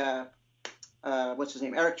by what's his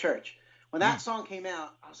name, Eric Church. When that song came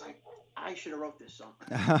out, I was like, I should have wrote this song.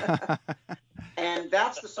 And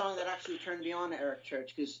that's the song that actually turned me on to Eric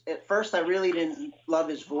Church, because at first I really didn't love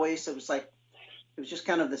his voice. It was just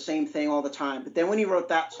kind of the same thing all the time. But then when he wrote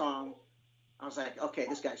that song, I was like, okay,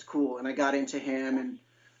 this guy's cool. And I got into him,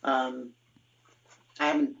 and I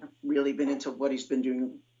haven't really been into what he's been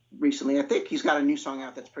doing recently. I think he's got a new song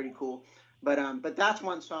out that's pretty cool. But that's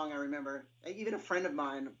one song I remember. Even a friend of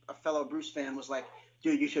mine, a fellow Bruce fan, was like,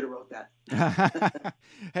 dude, you should have wrote that.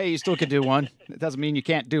 Hey, you still could do one. It doesn't mean you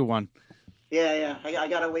can't do one. Yeah. I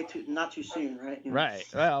gotta wait not too soon, right? You know? Right.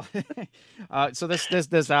 Well, so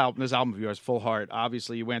this album of yours, Full Heart.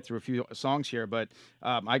 Obviously, you went through a few songs here, but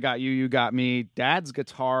I Got You, You Got Me, Dad's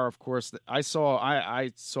Guitar. Of course, I saw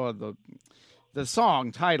the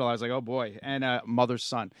song title. I was like, oh boy, and Mother's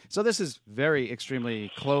Son. So this is very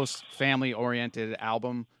extremely close, family oriented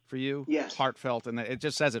album for you. Yes. Heartfelt, and it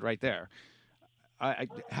just says it right there.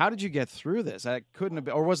 How did you get through this? I couldn't have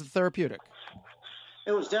been, or was it therapeutic?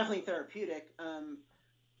 It was definitely therapeutic.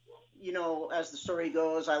 You know, as the story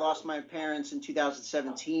goes, I lost my parents in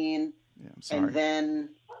 2017. Yeah, I'm sorry. And then,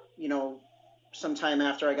 you know, sometime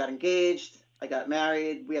after I got engaged, I got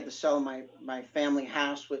married. We had to sell my family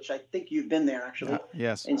house, which I think you've been there, actually.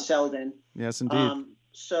 Yes. In Selden. Yes, indeed.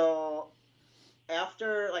 So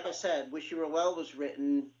after, like I said, Wish You Were Well was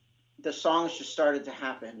written, the songs just started to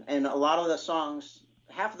happen. And a lot of the songs,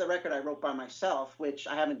 half of the record I wrote by myself, which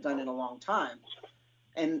I haven't done in a long time.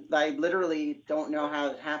 And I literally don't know how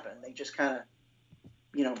it happened. They just kind of,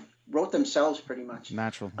 you know, wrote themselves pretty much.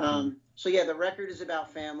 Natural. So yeah, the record is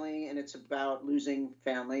about family, and it's about losing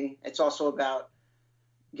family. It's also about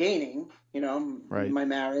gaining, you know, right. My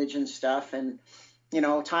marriage and stuff. And, you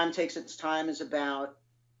know, Time Takes Its Time is about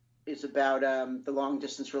the long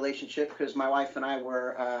distance relationship, because my wife and I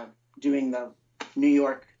were doing the New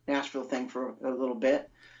York Nashville thing for a little bit.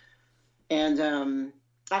 And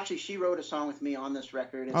actually, she wrote a song with me on this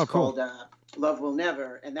record. It's cool. called Love Will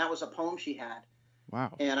Never, and that was a poem she had.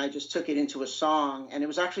 Wow. And I just took it into a song, and it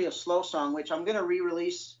was actually a slow song, which I'm going to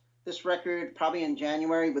re-release this record probably in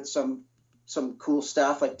January with some cool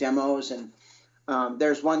stuff like demos. And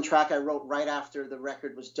there's one track I wrote right after the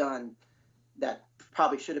record was done that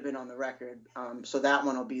probably should have been on the record. So that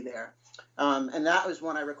one will be there. And that was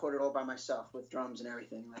one I recorded all by myself with drums and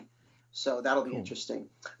everything. Like, so that'll be interesting.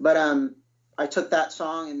 But I took that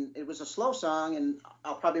song, and it was a slow song, and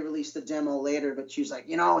I'll probably release the demo later. But she's like,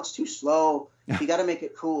 it's too slow. You got to make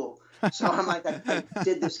it cool. So I'm like, I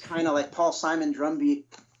did this kind of like Paul Simon drum beat.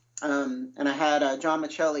 And I had John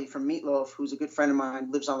Michelli from Meatloaf, who's a good friend of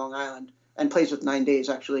mine, lives on Long Island, and plays with 9 Days,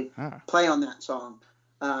 actually, play on that song.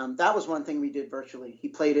 That was one thing we did virtually. He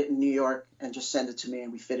played it in New York and just sent it to me,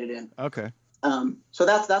 and we fit it in. Okay. So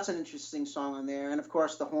that's an interesting song on there. And, of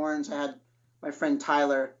course, the horns, I had my friend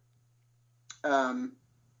Tyler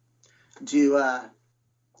do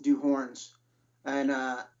horns. And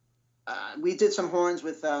we did some horns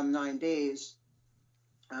with 9 Days,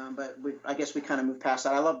 but I guess we kind of moved past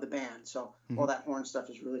that. I love the band, so all that horn stuff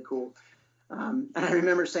is really cool. And I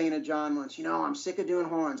remember saying to John once, I'm sick of doing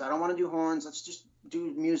horns. I don't want to do horns. Let's just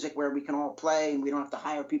do music where we can all play and we don't have to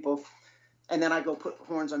hire people. And then I go put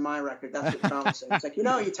horns on my record. That's what John said. It's like, you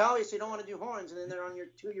tell us you don't want to do horns, and then they're on your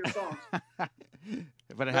 2-year songs.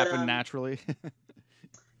 But it happened naturally.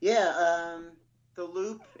 Yeah, the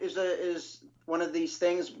loop is one of these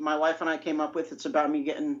things my wife and I came up with. It's about me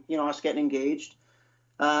getting, us getting engaged.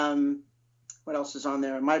 What else is on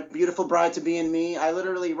there? My Beautiful Bride to Be and Me. I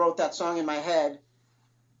literally wrote that song in my head,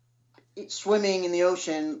 swimming in the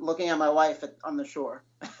ocean, looking at my wife on the shore,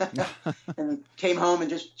 and came home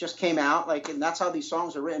and just came out. And that's how these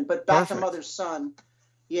songs are written. But Back to Mother's Son,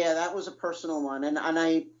 yeah, that was a personal one, and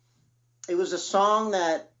it was a song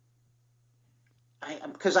that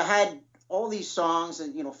because I had all these songs,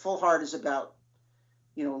 and Full Heart is about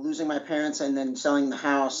losing my parents and then selling the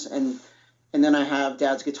house, and then I have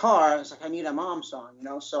Dad's Guitar. I was like, I need a mom song,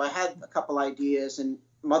 So I had a couple ideas, and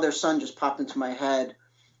Mother's Son just popped into my head.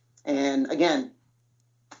 And again,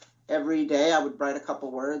 every day I would write a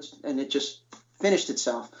couple words, and it just finished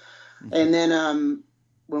itself. Mm-hmm. And then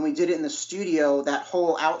when we did it in the studio, that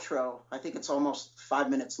whole outro, I think it's almost 5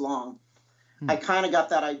 minutes long. I kind of got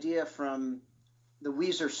that idea from the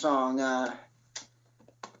Weezer song. I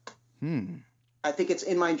think it's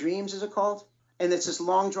In My Dreams, is it called? And it's this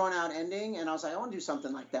long, drawn-out ending, and I was like, I want to do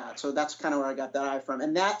something like that. So that's kind of where I got that eye from.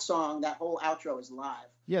 And that song, that whole outro is live.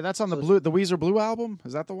 Yeah, that's on the Weezer Blue album.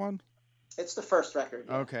 Is that the one? It's the first record.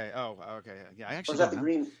 Yeah. Okay. Oh, okay. Yeah, I actually. Or is that the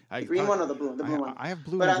green one or the blue? The blue one. I have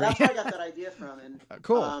blue. But that's where I got that idea from. And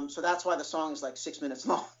cool. So that's why the song is like 6 minutes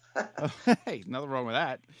long. Hey, nothing wrong with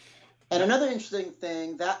that. And another interesting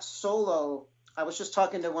thing, that solo. I was just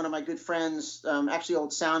talking to one of my good friends, actually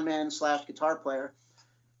old sound man / guitar player.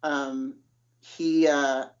 He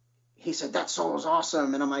said, that solo's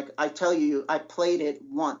awesome. And I'm like, I tell you, I played it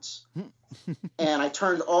once. And I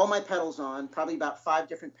turned all my pedals on, probably about 5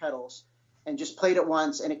 different pedals, and just played it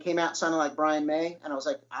once. And it came out sounding like Brian May. And I was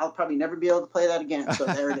like, I'll probably never be able to play that again. So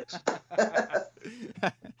there it is.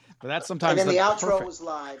 But that's sometimes. And then the outro was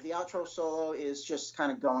live. The outro solo is just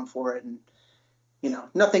kind of going for it. And,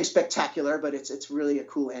 nothing spectacular, but it's really a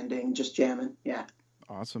cool ending, just jamming. Yeah.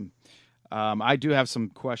 Awesome. I do have some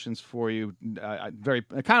questions for you, very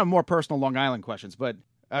kind of more personal Long Island questions, but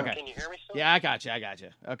okay. Can you hear me still? Yeah, I got you.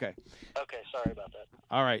 Okay. Okay, sorry about that.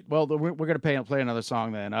 All right. Well, we're going to play another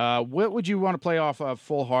song then. What would you want to play off of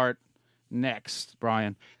Full Heart next,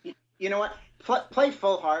 Brian? You know what? Play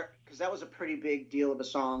Full Heart, because that was a pretty big deal of a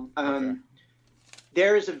song. Okay.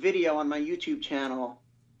 There is a video on my YouTube channel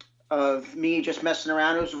of me just messing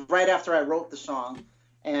around. It was right after I wrote the song.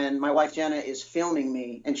 And my wife, Jenna, is filming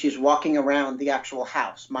me, and she's walking around the actual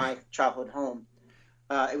house, my childhood home.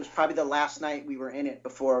 It was probably the last night we were in it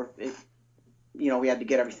before we had to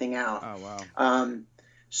get everything out. Oh, wow.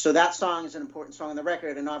 So that song is an important song on the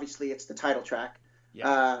record, and obviously it's the title track.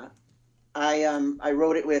 Yeah. I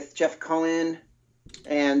wrote it with Jeff Cohen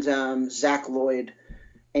and Zach Lloyd,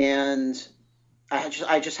 and I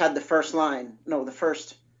just had the first line. No, the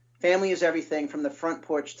first, family is everything from the front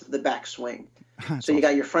porch to the back swing. So you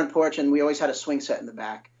got your front porch, and we always had a swing set in the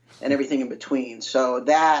back and everything in between. So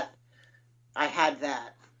I had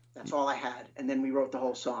that. That's all I had. And then we wrote the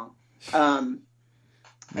whole song. And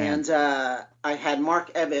I had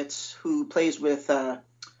Mark Evitz, who plays with,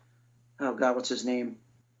 what's his name?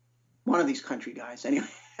 One of these country guys. Anyway,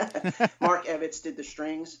 Mark Evitz did the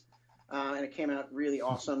strings. And it came out really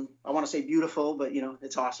awesome. I want to say beautiful, but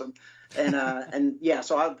it's awesome. And yeah,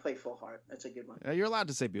 so I would play Full Heart. That's a good one. You're allowed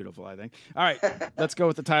to say beautiful, I think. All right, let's go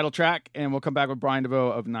with the title track, and we'll come back with Brian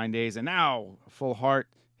Desveaux of 9 Days, and now Full Heart,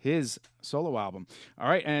 his solo album. All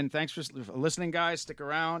right, and thanks for listening, guys. Stick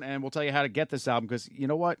around, and we'll tell you how to get this album, because you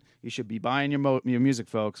know what? You should be buying your music,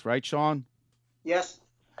 folks. Right, Sean? Yes.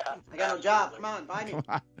 I got no job. Come on, buy me.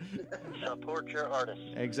 Support your artists.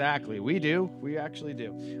 Exactly. We do. We actually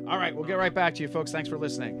do. All right, we'll get right back to you, folks. Thanks for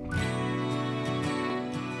listening.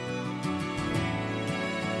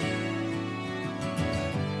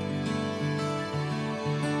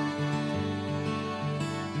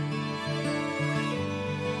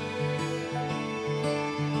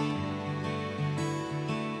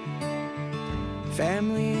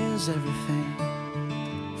 Family is everything,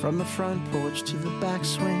 from the front porch to the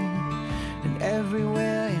backswing, and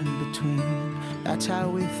everywhere in between. That's how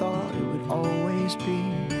we thought it would always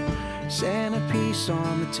be. Centerpiece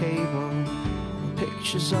on the table,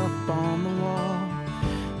 pictures up on the wall.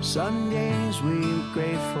 Sundays we were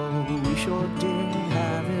grateful, we sure did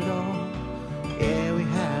have it all. Yeah, we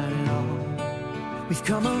had it all. We've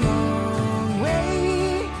come a long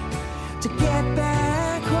way to get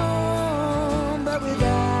back home, but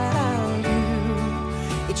without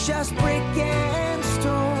you, it's just brick and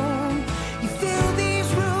stone. You fill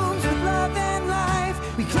these rooms with love and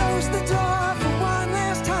life. We close the door for one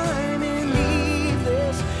last time and leave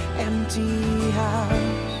this empty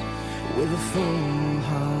house with a full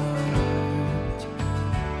heart.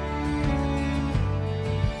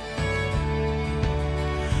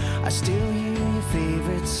 I still hear your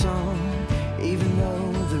favorite song, even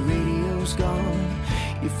though the radio's gone.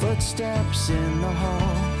 Your footsteps in the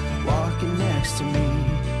hall, walking next to me.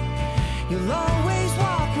 You'll always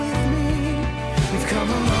walk with me. We've come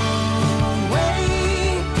a long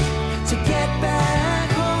way to get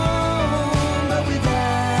back home, but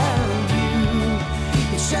without you,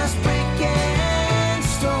 it's just brick and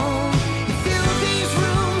stone. You fill these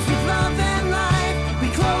rooms with love and life. We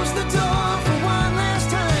close the door for one last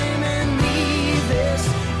time and leave this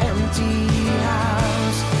empty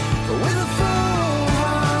house with a full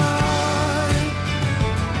heart.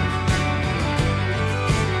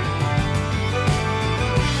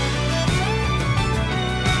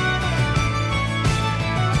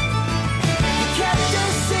 You kept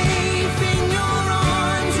us safe in your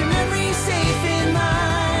arms, your memories safe in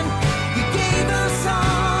mine. You gave us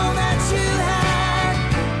all that you had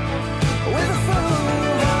with a full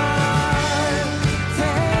heart.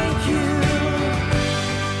 Thank you,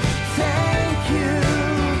 thank you,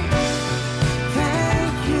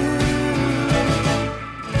 thank you.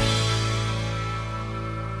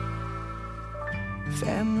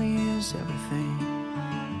 Family is everything.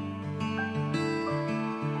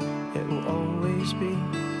 It will always be.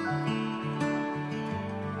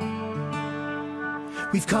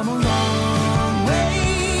 We've come a long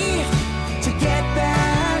way to get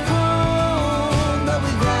back home, but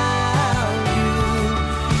without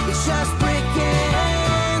you, it's just brick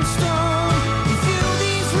and stone. You fill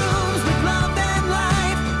these rooms with love and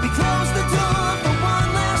life. We close the door for one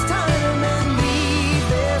last time and leave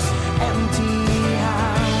this empty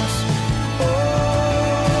house. Oh,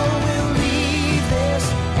 we'll leave this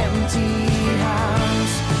empty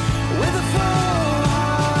house with a full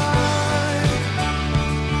heart.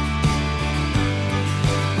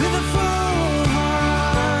 With a full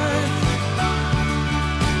heart.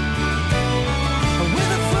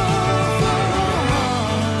 With a full heart.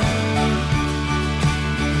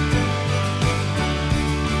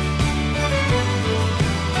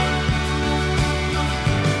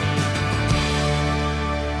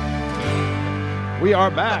 We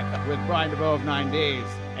are back with Brian DeVoe of 9 Days.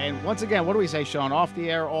 And once again, what do we say, Sean? Off the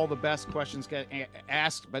air, all the best questions get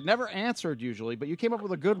asked, but never answered usually. But you came up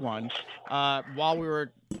with a good one while we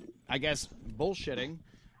were, I guess, bullshitting.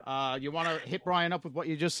 You want to hit Brian up with what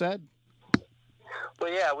you just said?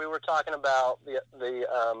 Well, yeah, we were talking about the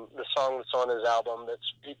song that's on his album that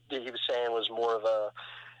he was saying was more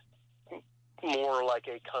like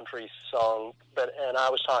a country song, and I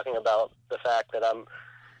was talking about the fact that I'm,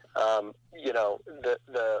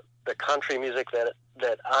 the country music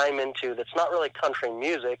that I'm into. That's not really country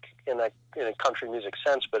music in a country music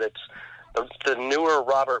sense, but it's the newer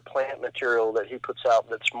Robert Plant material that he puts out.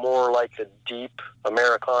 That's more like the deep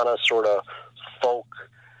Americana sort of folk.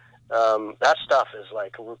 That stuff is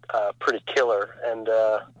like pretty killer, and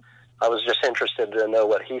I was just interested to know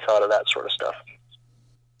what he thought of that sort of stuff.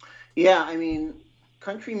 Yeah, I mean,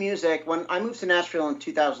 country music, when I moved to Nashville in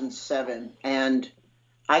 2007, and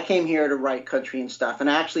I came here to write country and stuff, and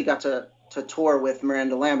I actually got to tour with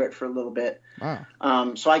Miranda Lambert for a little bit.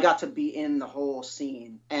 Wow. So I got to be in the whole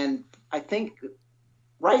scene, and I think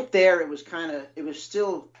right there it was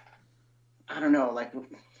still, I don't know, like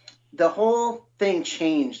the whole thing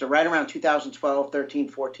changed right around 2012, 13,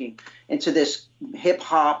 14 into this hip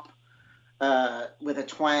hop with a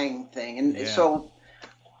twang thing. And so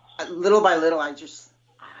little by little, I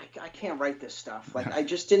can't write this stuff. Like I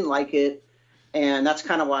just didn't like it. And that's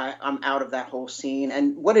kind of why I'm out of that whole scene.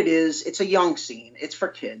 And what it is, it's a young scene. It's for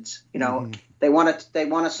kids. You know, they want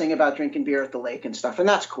to sing about drinking beer at the lake and stuff. And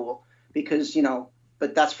that's cool because, you know,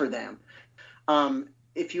 but that's for them.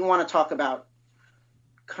 If you want to talk about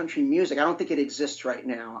country music, I don't think it exists right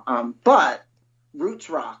now. But roots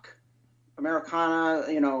rock, Americana,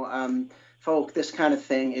 you know, folk, this kind of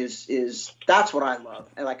thing is that's what I love.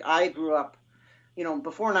 And like I grew up, you know,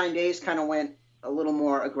 before 9 Days kind of went a little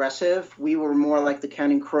more aggressive. We were more like the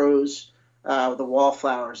Counting Crows, the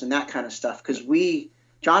Wallflowers, and that kind of stuff. Because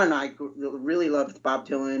John and I really loved Bob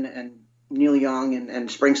Dylan and Neil Young and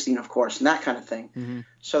Springsteen, of course, and that kind of thing.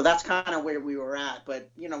 So that's kind of where we were at. But,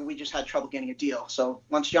 you know, we just had trouble getting a deal. So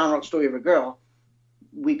once John wrote Story of a Girl,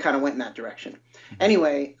 we kind of went in that direction.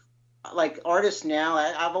 Anyway, like artists now,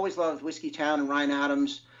 I've always loved Whiskey Town and Ryan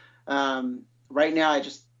Adams. Right now,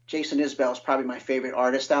 Jason Isbell is probably my favorite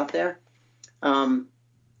artist out there. I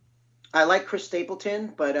like Chris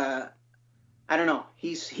Stapleton, but I don't know.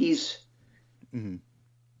 He's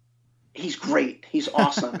great. He's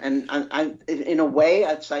awesome, and I in a way,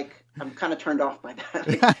 it's like I'm kind of turned off by that.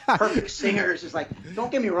 Like, Perfect Singers is like,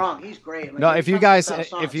 don't get me wrong, he's great. Like, no, if you guys at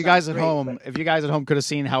home could have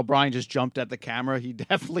seen how Brian just jumped at the camera, he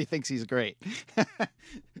definitely thinks he's great.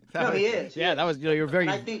 He is. Yeah, that was, you know, you're very.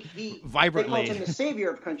 And I think vibrantly. They called him the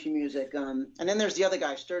savior of country music. And then there's the other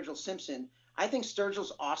guy, Sturgill Simpson. I think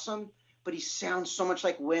Sturgill's awesome, but he sounds so much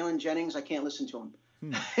like Waylon Jennings. I can't listen to him.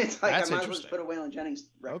 It's like I might as well just put a Waylon Jennings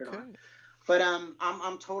record on. But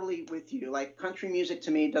I'm totally with you. Like country music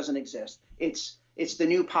to me doesn't exist. It's the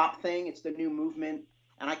new pop thing. It's the new movement,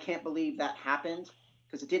 and I can't believe that happened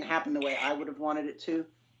because it didn't happen the way I would have wanted it to.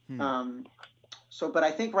 But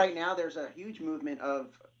I think right now there's a huge movement of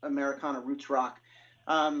Americana roots rock.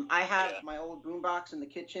 I have my old boombox in the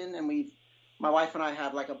kitchen, and my wife and I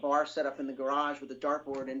have like a bar set up in the garage with a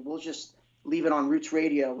dartboard, and we'll just leave it on Roots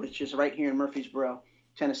Radio, which is right here in Murfreesboro,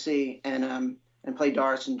 Tennessee, and play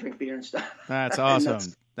darts and drink beer and stuff. That's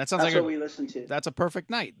awesome. That's what we listen to. That's a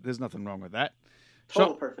perfect night. There's nothing wrong with that.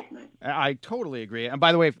 Perfect night. I totally agree. And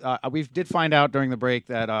by the way, we did find out during the break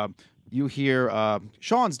that you hear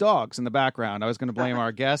Sean's dogs in the background. I was going to blame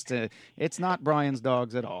our guest. It's not Brian's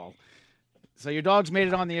dogs at all. So your dog's made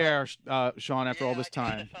it on the air, Sean, after all this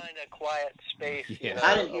time. I had to find a quiet space,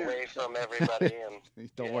 away from everybody.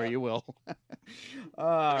 And Don't worry, you will.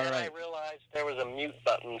 All right. I realized there was a mute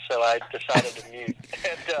button, so I decided to mute.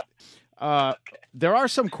 There are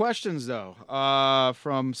some questions, though,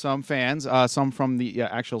 from some fans, some from the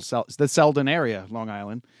actual the Selden area, Long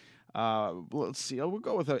Island. Let's see. We'll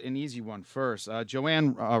go with an easy one first.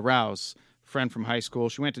 Joanne Rouse, friend from high school.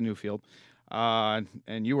 She went to Newfield.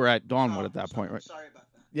 And you were at Dawnwood at that point, right? Sorry about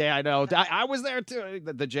that. Yeah, I know. I was there too.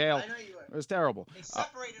 The jail. I know you were. It was terrible. They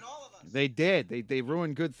separated all of us. They did. They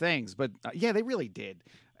ruined good things, but yeah, they really did.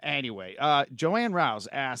 Anyway, Joanne Rouse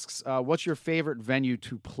asks, "What's your favorite venue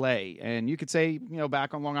to play?" And you could say,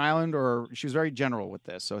 back on Long Island, or she was very general with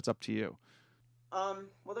this, so it's up to you.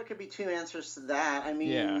 Well, there could be two answers to that. I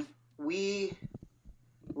mean, we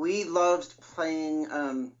loved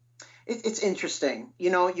playing. It's interesting.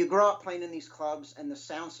 You grow up playing in these clubs and the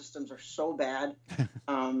sound systems are so bad.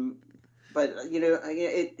 But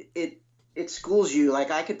it schools you. Like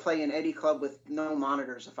I could play in Eddie Club with no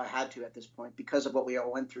monitors if I had to at this point because of what we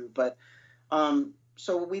all went through. But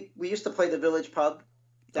so we used to play the Village Pub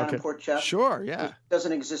down in Port Chef. Sure, yeah. It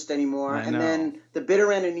doesn't exist anymore. And then the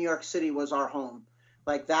Bitter End in New York City was our home.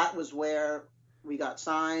 Like that was where we got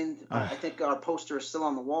signed. I think our poster is still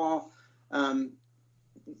on the wall.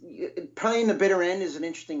 Playing the Bitter End is an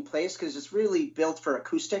interesting place because it's really built for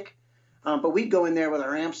acoustic. But we'd go in there with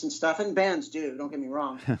our amps and stuff, and bands do, don't get me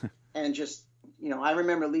wrong. And just, I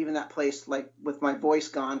remember leaving that place like with my voice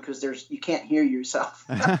gone because you can't hear yourself.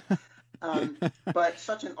 But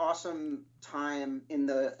such an awesome time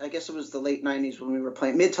I guess it was the late 90s when we were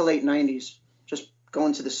playing, mid to late 90s, just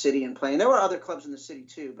going to the city and playing. There were other clubs in the city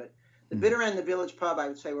too, but the Bitter End, the Village Pub, I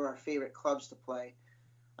would say were our favorite clubs to play.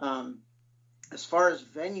 As far as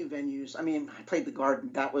venues, I mean, I played the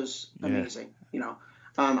Garden. That was amazing.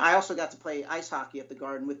 I also got to play ice hockey at the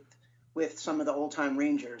Garden with some of the old time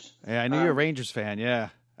Rangers. Yeah, I knew you're a Rangers fan. Yeah,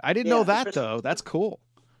 I didn't know that though. That's cool.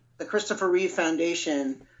 The Christopher Reeve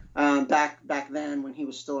Foundation, back then when he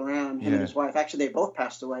was still around, him and his wife. Actually, they both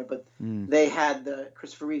passed away, but they had the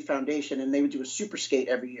Christopher Reeve Foundation, and they would do a super skate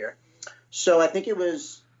every year. So I think it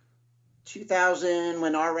was 2000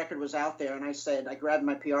 when our record was out there, and I grabbed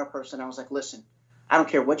my PR person. I was like, listen, I don't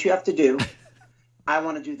care what you have to do. I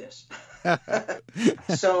want to do this.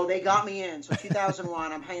 So they got me in. So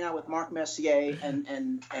 2001, I'm hanging out with Mark Messier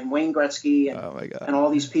and Wayne Gretzky and, oh my God. and all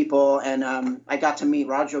these people. And I got to meet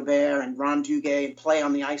Roger Bear and Ron Duguay and play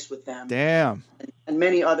on the ice with them. Damn. And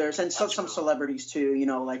many others. And some celebrities too,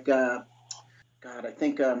 like, God, I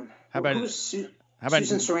think, who's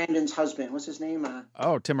Susan Sarandon's husband? What's his name?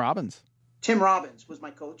 Tim Robbins. Tim Robbins was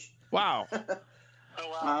my coach. Wow.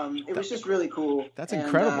 It was just really cool. That's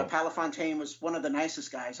incredible. Palafontaine was one of the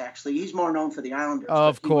nicest guys, actually. He's more known for the Islanders.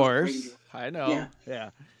 Of course. I know. Yeah.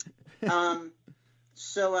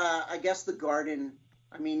 So I guess the Garden,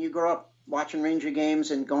 I mean, you grow up watching Ranger games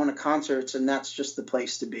and going to concerts, and that's just the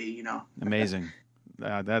place to be, Amazing.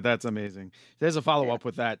 That's amazing. There's a follow-up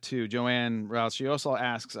with that, too. Joanne Rouse, she also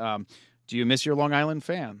asks, do you miss your Long Island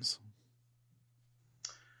fans?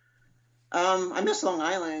 I miss Long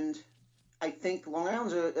Island. I think Long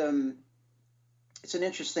Island's it's an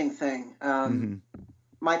interesting thing.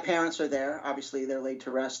 My parents are there. Obviously, they're laid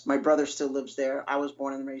to rest. My brother still lives there. I was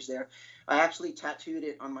born and raised there. I actually tattooed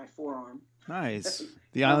it on my forearm. Nice.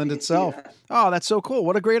 The island itself. Oh, that's so cool.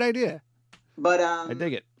 What a great idea. But I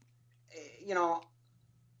dig it.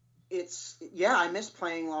 I miss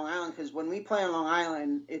playing Long Island because when we play on Long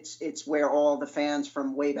Island, it's where all the fans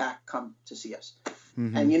from way back come to see us.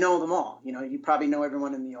 And you know them all. You probably know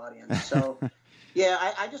everyone in the audience. So, yeah,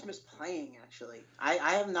 I just miss playing, actually.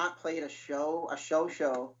 I have not played a show.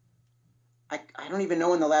 I don't even know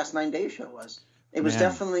when the last 9 Day show was. It was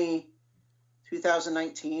definitely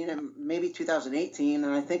 2019 and maybe 2018,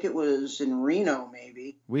 and I think it was in Reno,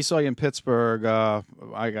 maybe. We saw you in Pittsburgh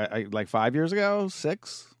like 5 years ago,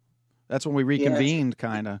 6? That's when we reconvened,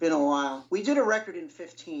 kind of. It's been a while. We did a record in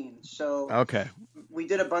 2015, so okay. We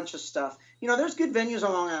did a bunch of stuff. There's good venues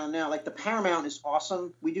on Long Island now. Like the Paramount is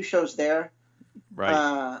awesome. We do shows there.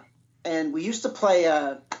 Right. And we used to play.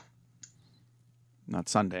 Not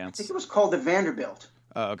Sundance. I think it was called the Vanderbilt.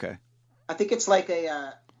 Oh, okay. I think it's like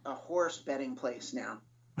a horse betting place now.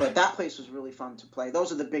 But that place was really fun to play.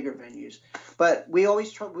 Those are the bigger venues. But we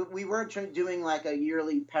always we were doing like a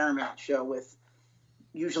yearly Paramount show with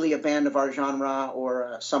usually a band of our genre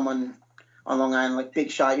or someone on Long Island, like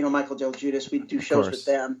Big Shot, Michael Del Judas. We'd do shows with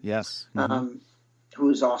them. Yes. Who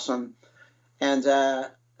was awesome. And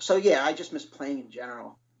so, yeah, I just miss playing in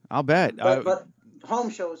general. I'll bet. But home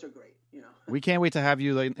shows are great, We can't wait to have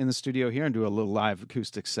you in the studio here and do a little live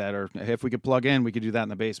acoustic set. Or if we could plug in, we could do that in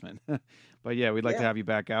the basement. But, yeah, we'd like to have you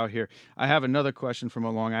back out here. I have another question from a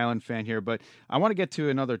Long Island fan here, but I want to get to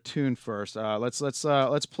another tune first.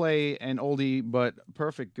 Let's play an oldie but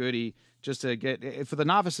perfect goodie just to get – for the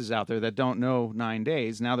novices out there that don't know 9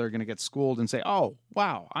 Days, now they're going to get schooled and say, oh,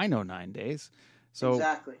 wow, I know 9 Days. So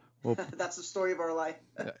exactly. Well, that's the story of our life.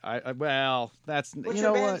 That's what's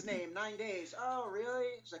your band's name? 9 Days. Oh, really?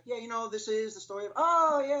 It's like, this is the story of.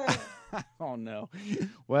 Oh, yeah. Oh no.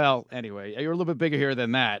 Well, anyway, you're a little bit bigger here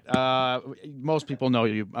than that. Most people know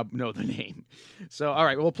you know the name. So, all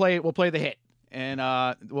right, we'll play the hit, and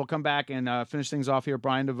we'll come back and finish things off here.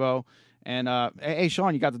 Brian DeVoe, and hey,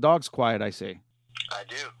 Sean, you got the dogs quiet, I see. I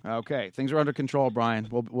do. Okay, things are under control, Brian.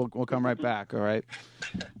 We'll come right back. All right.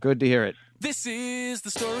 Good to hear it. This is the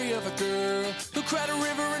story of a girl who cried a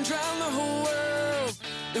river and drowned the whole world.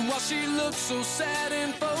 And while she looks so sad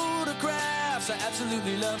in photographs, I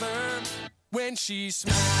absolutely love her when she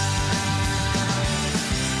smiles.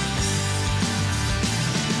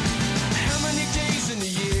 How many days in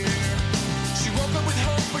a year she woke up with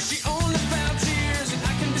hope, but she only found tears. And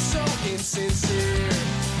I can be so insincere,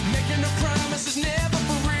 making her promises never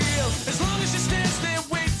for real. As long as she stands there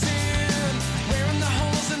waiting, wearing the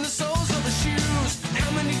holes in the soles of her shoes. How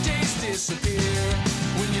many days disappear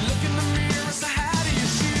when you look in the mirror? It's the height of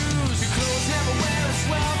your shoes. Your clothes never wear as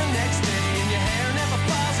well the next day, and your hair never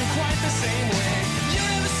falls in quite the same way. You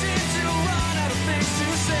never seem to run out of things to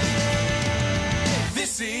say.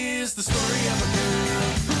 This is the story of a girl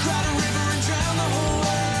who cried a river and drowned the whole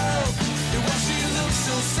world. And while she looks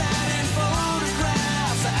so sad in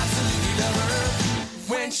photographs, I absolutely love her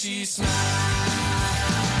when she smiles.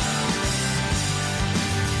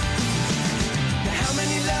 Now how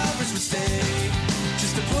many lovers would stay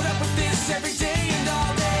just to put up with this every day and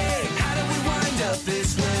all day? How did we wind up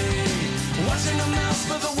this way? Watching our mouths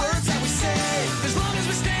for the words that we say. As long as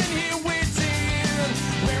we stand here waiting,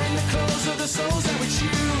 wearing the clothes of the souls that we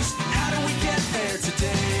choose. How do we get there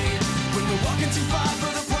today when we're walking too far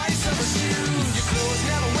for the price of a shoes? Your clothes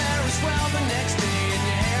never wear as well the next day, and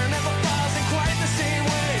your hair never falls in quite the same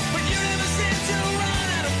way. But you never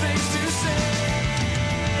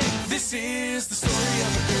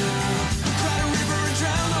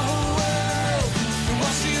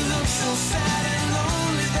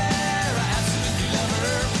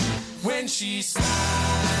when she smiles.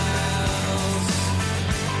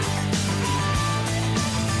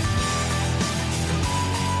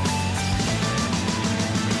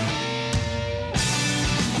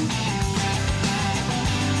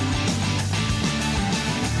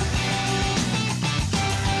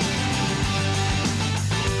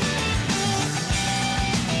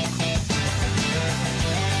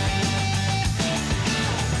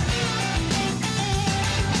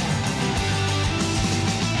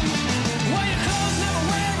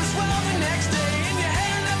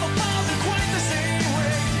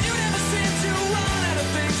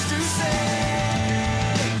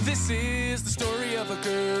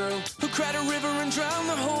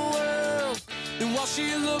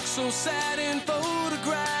 So sad in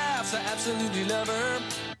photographs, I absolutely love her.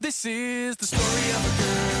 This is the story of a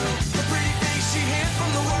girl, a pretty face she hid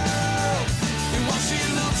from the world. And while she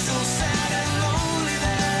looks so sad and lonely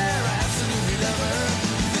there, I absolutely love her.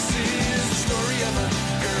 This is the story of a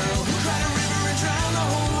girl who cried a river and drowned the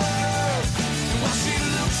whole world. And while she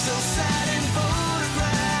looks so sad in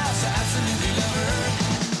photographs, I absolutely love her.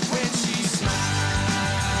 When she smiles,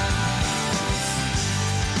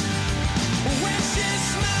 when she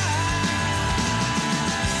smiles.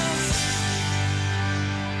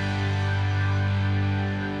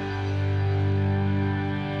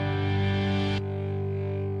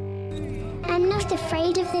 I'm not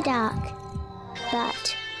afraid of the dark,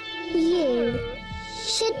 but you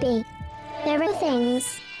should be. There are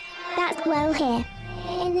things that dwell here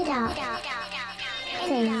in the dark.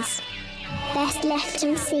 Things best left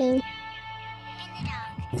unseen.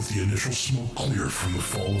 With the initial smoke cleared from the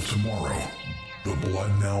fall of tomorrow, the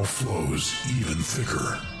blood now flows even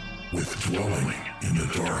thicker with dwelling in the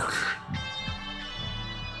dark.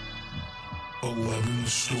 11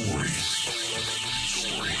 stories.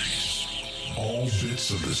 All bits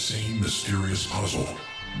of the same mysterious puzzle,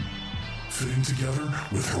 fitting together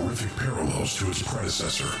with horrific parallels to its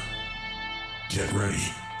predecessor. Get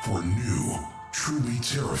ready for new, truly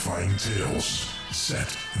terrifying tales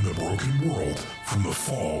set in the broken world from the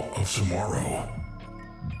fall of tomorrow.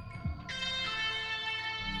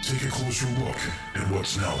 Take a closer look at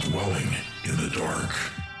what's now dwelling in the dark.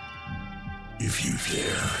 If you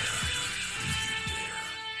dare.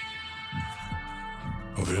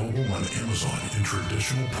 Available on Amazon in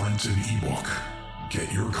traditional print and ebook.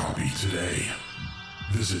 Get your copy today.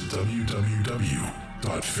 Visit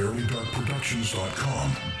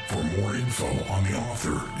www.fairlydarkproductions.com for more info on the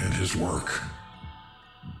author and his work.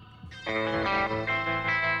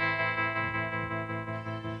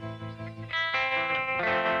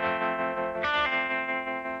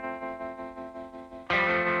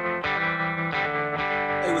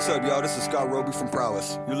 Hey, what's up, y'all? This is Scott Roby from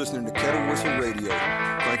Prowess. You're listening to Kettle Whistle Radio.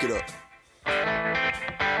 Crank it up.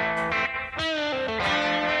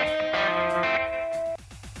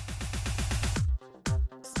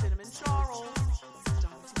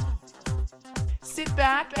 Sit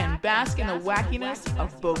back and bask in the wackiness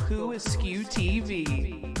of Boku Askew TV.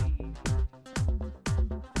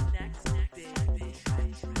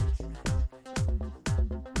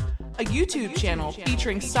 A YouTube channel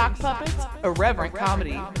featuring sock puppets, irreverent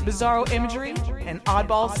comedy, bizarro imagery, and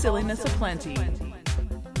oddball silliness aplenty.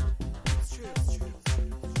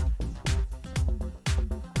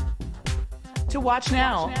 To watch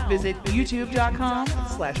now, visit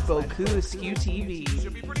youtube.com/BokuAskewTV.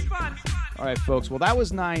 Should be pretty fun. All right, folks. Well, that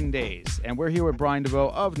was 9 days, and we're here with Brian DeVoe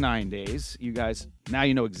of 9 Days. You guys, now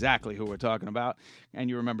you know exactly who we're talking about, and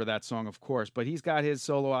you remember that song, of course. But he's got his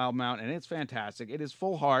solo album out, and it's fantastic. It is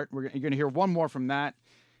Full Heart. You're going to hear one more from that,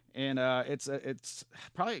 and it's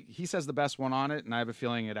probably, he says, the best one on it, and I have a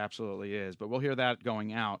feeling it absolutely is. But we'll hear that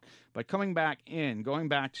going out. But going back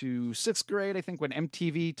to 6th grade, I think, when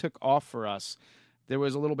MTV took off for us, there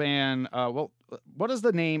was a little band. Well, what does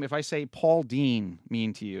the name, if I say Paul Dean,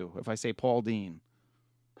 mean to you? If I say Paul Dean?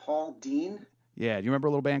 Paul Dean? Yeah. Do you remember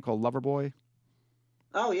a little band called Loverboy?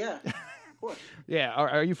 Oh, yeah. Of course. Yeah.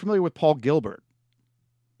 Are you familiar with Paul Gilbert?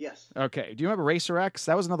 Yes. Okay. Do you remember Racer X?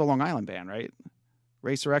 That was another Long Island band, right?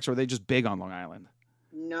 Racer X, or were they just big on Long Island?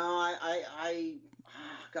 No,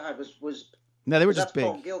 God, was No, they were that's just big.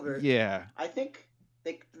 Paul Gilbert. Yeah. I think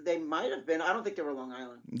they might have been. I don't think they were Long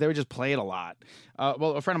Island. They were just played a lot.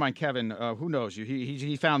 Well, a friend of mine, Kevin, who knows you,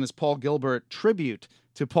 he found this Paul Gilbert tribute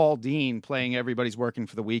to Paul Dean playing Everybody's Working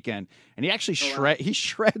for the Weekend, and he actually he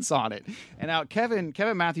shreds on it. And now Kevin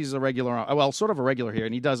Matthews is a regular, well, sort of a regular here,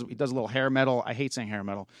 and he does a little hair metal. I hate saying hair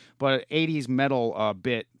metal, but 80s metal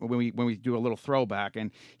bit when we do a little throwback, and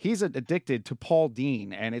he's addicted to Paul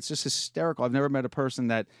Dean, and it's just hysterical. I've never met a person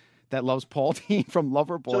that that loves Paul Dean from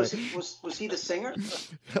Loverboy. So was he the singer?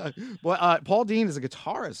 Well, Paul Dean is a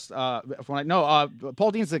guitarist.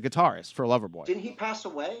 Paul Dean's the guitarist for Loverboy. Didn't he pass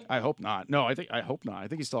away? I hope not. No, I hope not. I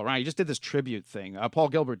think he's still around. He just did this tribute thing. Paul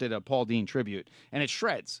Gilbert did a Paul Dean tribute, and it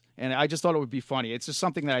shreds. And I just thought it would be funny. It's just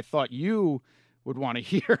something that I thought you would want to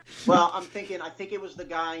hear. Well, I think it was the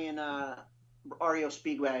guy in REO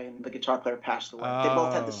Speedway, and the guitar player passed away. They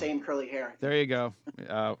both had the same curly hair. There you go.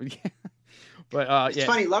 But it's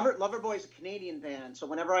funny. Loverboy is a Canadian band, so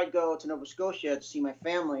whenever I'd go to Nova Scotia to see my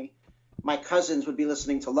family, my cousins would be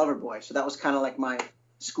listening to Loverboy. So that was kind of like my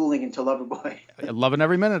schooling into Loverboy. Loving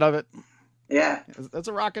every minute of it. Yeah, that's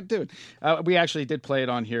a rocket tune. We actually did play it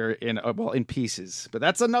on here in pieces, but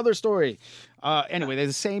that's another story. Anyway, there's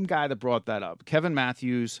the same guy that brought that up, Kevin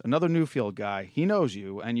Matthews, another Newfield guy. He knows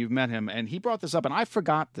you, and you've met him, and he brought this up, and I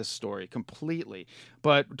forgot this story completely.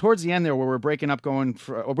 But towards the end there, where we're breaking up,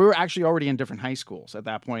 we were actually already in different high schools at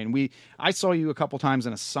that point, and I saw you a couple times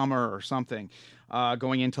in a summer or something.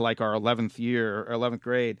 Going into like our 11th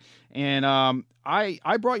grade. And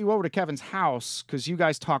I brought you over to Kevin's house because you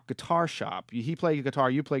guys talk guitar shop. He played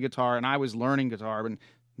guitar, you play guitar, and I was learning guitar, and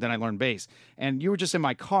then I learned bass. And you were just in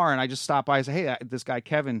my car, and I just stopped by and said, hey, this guy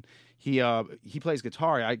Kevin, he plays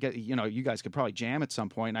guitar. I get, you guys could probably jam at some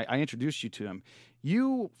point. I introduced you to him.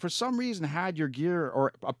 You, for some reason, had your gear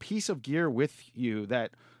or a piece of gear with you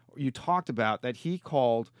that you talked about that he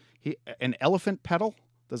called an elephant pedal.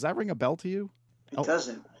 Does that ring a bell to you? It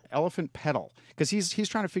doesn't. Elephant pedal, because he's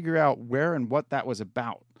trying to figure out where and what that was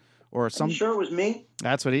about, or some. Are you sure it was me?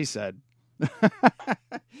 That's what he said.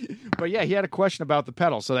 But yeah, he had a question about the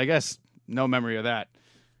pedal, so I guess no memory of that.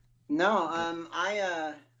 No, I'm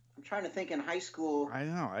trying to think. In high school, I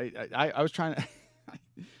know. I was trying to.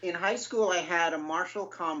 In high school, I had a Marshall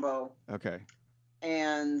combo. Okay.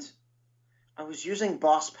 And I was using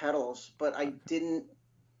Boss pedals, but I didn't.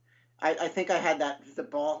 I think I had the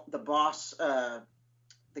Boss,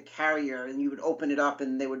 the carrier, and you would open it up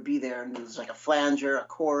and they would be there, and there was like a flanger, a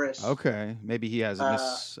chorus. Okay, maybe he has a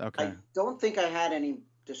okay. I don't think I had any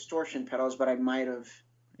distortion pedals, but I might have.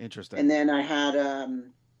 Interesting. And then I had,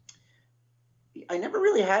 I never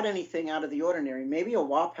really had anything out of the ordinary. Maybe a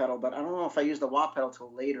wah pedal, but I don't know if I used the wah pedal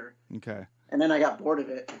till later. Okay. And then I got bored of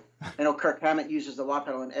it. I know Kirk Hammett uses the wah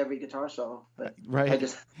pedal in every guitar solo, but right. I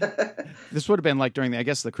just This would have been like during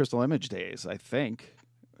the Crystal Image days, I think.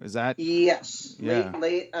 Is that? Yes. Yeah.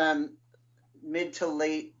 Late mid to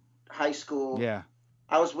late high school. Yeah.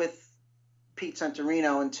 I was with Pete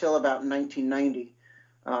Santorino until about 1990.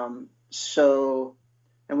 And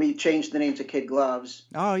we changed the name to Kid Gloves.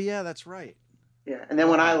 Oh yeah, that's right. Yeah. And then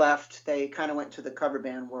when I left, they kind of went to the cover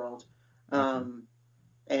band world. But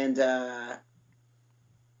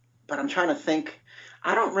I'm trying to think.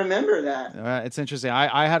 I don't remember that. It's interesting.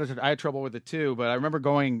 I had trouble with it too, but I remember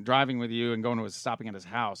driving with you and stopping at his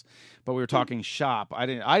house. But we were talking shop. I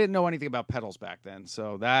didn't know anything about pedals back then,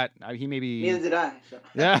 so that he maybe. Neither did I. So.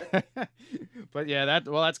 Yeah, but yeah,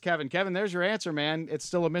 that's Kevin. Kevin, there's your answer, man. It's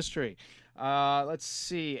still a mystery. Let's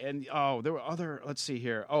see, and there were other. Let's see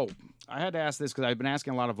here. I had to ask this because I've been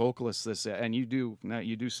asking a lot of vocalists this, and you do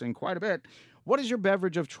sing quite a bit. What is your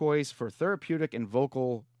beverage of choice for therapeutic and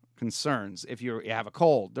vocal concerns if you have a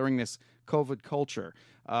cold during this COVID culture?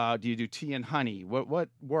 Do you do tea and honey? What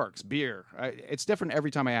works? Beer? It's different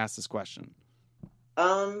every time I ask this question.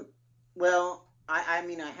 Well, I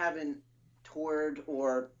mean, I haven't toured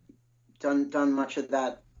or done much of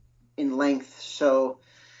that in length, so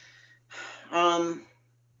my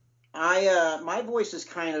voice is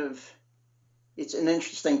it's an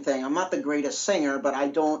interesting thing. I'm not the greatest singer, but I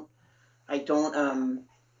don't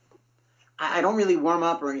really warm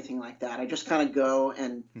up or anything like that. I just kind of go.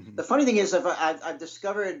 And the funny thing is, I've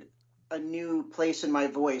discovered a new place in my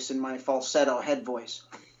voice, in my falsetto head voice.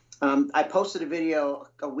 I posted a video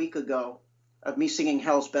a week ago of me singing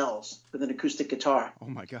Hell's Bells with an acoustic guitar. Oh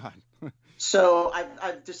my God. So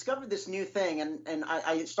I've discovered this new thing, and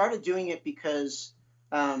I started doing it because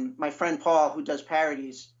my friend Paul, who does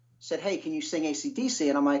parodies, said, "Hey, can you sing AC/DC?"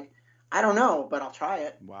 And I'm like, I don't know, but I'll try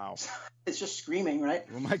it. Wow. It's just screaming, right?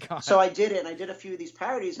 Oh my God. So I did it, and I did a few of these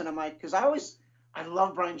parodies, and I'm like, because I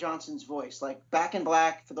love Brian Johnson's voice. Like Back in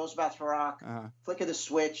Black, For Those About to Rock, Flick of the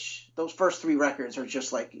Switch, those first three records are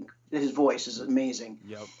just like, his voice is amazing.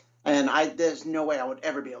 Yep. And there's no way I would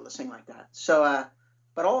ever be able to sing like that. So,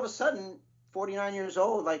 but all of a sudden, 49 years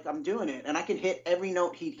old, like I'm doing it, and I can hit every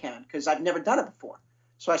note he can because I've never done it before.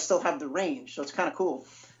 So I still have the range, so it's kind of cool.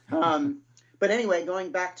 But anyway,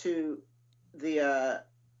 going back to the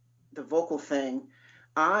vocal thing,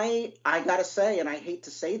 I gotta say, and I hate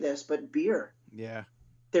to say this, but beer. Yeah.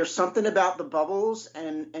 There's something about the bubbles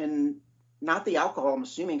and not the alcohol, I'm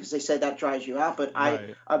assuming, because they said that dries you out. But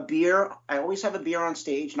Right. I always have a beer on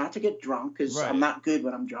stage, not to get drunk, because Right. I'm not good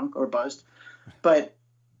when I'm drunk or buzzed. But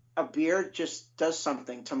a beer just does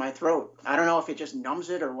something to my throat. I don't know if it just numbs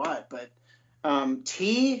it or what, but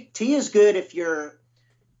tea is good if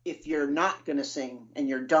you're not going to sing and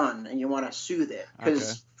you're done and you want to soothe it.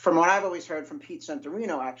 Because from what I've always heard from Pete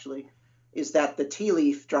Santorino, actually, is that the tea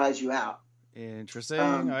leaf dries you out. Interesting.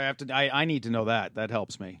 I need to know that. That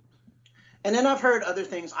helps me. And then I've heard other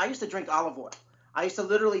things. I used to drink olive oil. I used to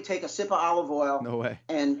literally take a sip of olive oil. No way.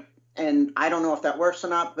 And I don't know if that works or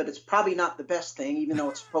not, but it's probably not the best thing, even though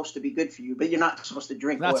it's supposed to be good for you. But you're not supposed to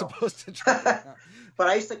drink oil. Not supposed to drink it. But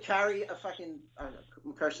I used to carry a fucking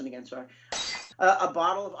I'm cursing again, sorry. A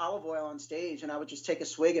bottle of olive oil on stage, and I would just take a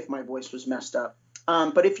swig if my voice was messed up.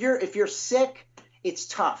 But if you're sick, it's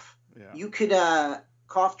tough. Yeah. You could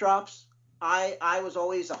cough drops. I was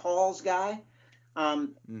always a Halls guy.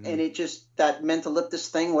 And it just, that mentholyptus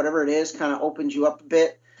thing, whatever it is, kind of opens you up a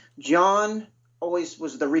bit. John always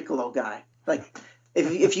was the Riccolo guy. Like,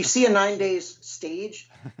 if you see a 9 Days stage,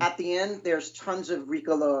 at the end, there's tons of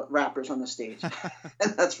Riccolo rappers on the stage.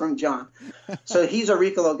 And that's from John. So he's a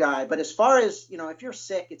Riccolo guy. But as far as, if you're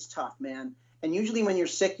sick, it's tough, man. And usually when you're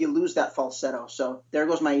sick, you lose that falsetto. So there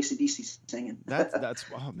goes my AC/DC singing. That's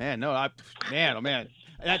oh, man. No, man.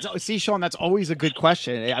 See, Sean, that's always a good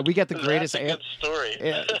question. We get the greatest good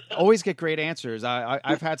story. Always get great answers.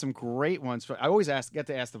 I've had some great ones. I always get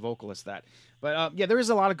to ask the vocalist that. But there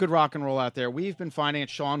is a lot of good rock and roll out there. We've been finding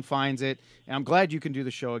it. Sean finds it, and I'm glad you can do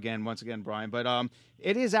the show once again, Brian. But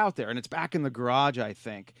it is out there, and it's back in the garage, I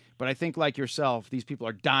think. But I think, like yourself, these people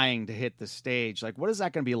are dying to hit the stage. Like, what is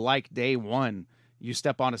that going to be like day one? You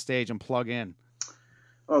step on a stage and plug in.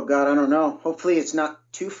 Oh, God, I don't know. Hopefully it's not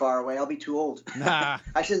too far away. I'll be too old. Nah.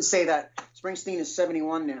 I shouldn't say that. Springsteen is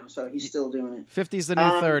 71 now, so he's still doing it. 50's the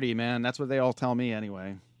new 30, man. That's what they all tell me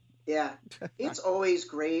anyway. Yeah. It's always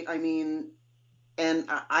great. I mean, and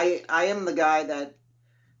I am the guy that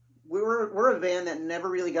we're a band that never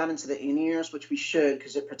really got into the in-ears, which we should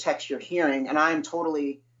because it protects your hearing. And I have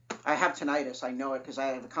tinnitus. I know it because I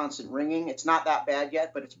have a constant ringing. It's not that bad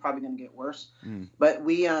yet, but it's probably going to get worse. But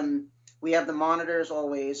we have the monitors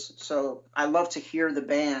always, so I love to hear the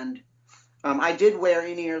band. I did wear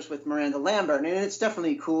in-ears with Miranda Lambert, and it's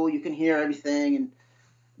definitely cool. You can hear everything,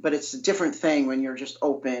 but it's a different thing when you're just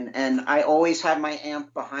open. And I always have my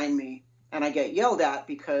amp behind me, and I get yelled at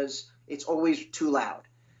because it's always too loud.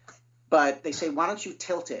 But they say, why don't you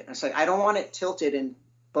tilt it? And I say, I don't want it tilted and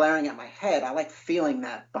blaring at my head. I like feeling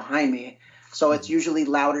that behind me, so it's usually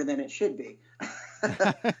louder than it should be.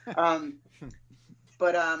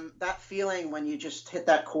 But that feeling when you just hit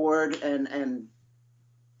that chord and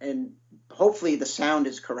hopefully the sound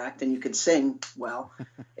is correct and you can sing well,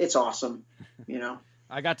 it's awesome,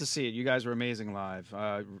 I got to see it. You guys were amazing live.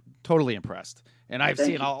 Totally impressed. And I've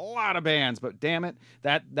seen a lot of bands, but damn it,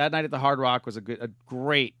 that night at the Hard Rock was a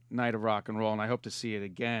great night of rock and roll, and I hope to see it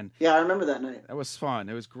again. Yeah, I remember that night. That was fun.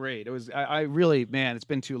 It was great. It was. I really, man, it's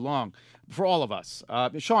been too long for all of us.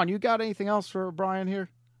 Sean, you got anything else for Brian here?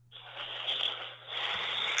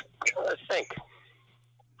 I think.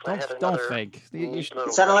 Don't think.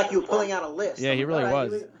 It sounded like you were pulling out a list. Yeah, he really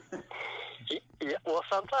was. Yeah, well,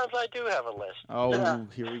 sometimes I do have a list. Oh,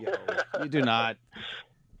 here we go. You do not.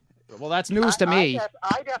 Well, that's news to me.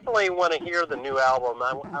 I definitely want to hear the new album.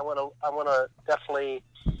 I want to definitely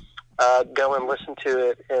go and listen to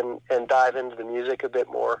it and dive into the music a bit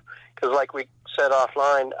more. Because like we said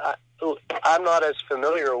offline, I'm not as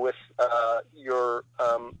familiar with your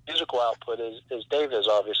musical output as Dave is,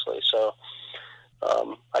 obviously. So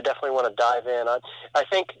I definitely want to dive in. I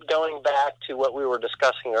think going back to what we were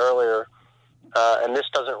discussing earlier, and this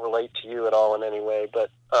doesn't relate to you at all in any way, but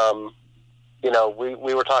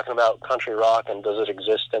we were talking about country rock and does it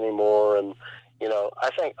exist anymore? And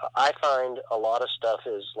I find a lot of stuff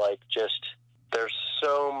is like just there's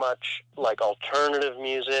so much like alternative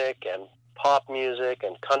music and pop music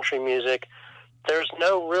and country music. There's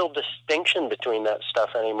no real distinction between that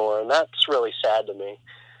stuff anymore, and that's really sad to me.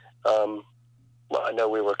 Well, I know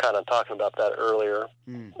we were kind of talking about that earlier,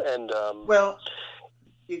 and well,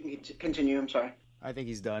 you can continue. I'm sorry. I think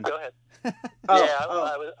he's done. Go ahead. I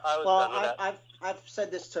was done with that. I've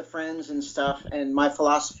said this to friends and stuff, and my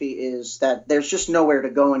philosophy is that there's just nowhere to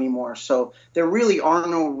go anymore. So there really are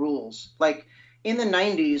no rules. Like in the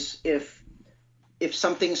 90s, if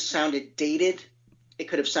something sounded dated, it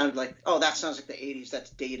could have sounded like, oh, that sounds like the 80s,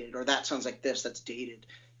 that's dated, or that sounds like this, that's dated.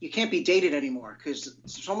 You can't be dated anymore because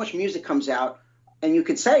so much music comes out, and you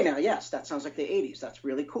could say now, yes, that sounds like the 80s, that's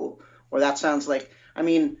really cool. Or that sounds like,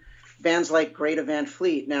 bands like Greta Van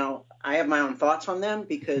Fleet. Now, I have my own thoughts on them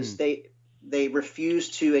because they they refuse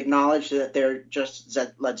to acknowledge that they're just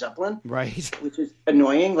Led Zeppelin, right? Which is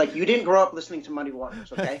annoying. Like, you didn't grow up listening to Muddy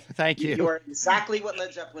Waters, okay? Thank you. You are exactly what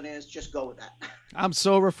Led Zeppelin is. Just go with that. I'm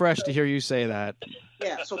so refreshed to hear you say that.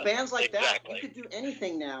 Yeah, so bands like that, you could do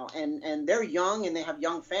anything now, and they're young and they have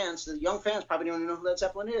young fans. The young fans probably don't even know who Led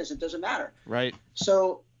Zeppelin is. It doesn't matter. Right.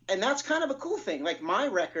 So, and that's kind of a cool thing. Like, my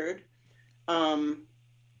record,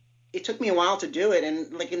 it took me a while to do it,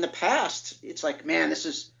 and like in the past, it's like, man,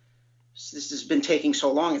 this has been taking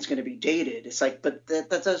so long, it's going to be dated. It's like, but that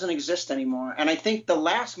doesn't exist anymore. And I think the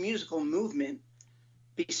last musical movement,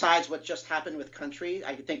 besides what just happened with country,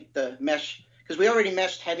 I think the mesh, because we already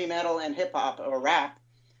meshed heavy metal and hip hop or rap,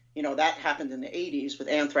 that happened in the 80s with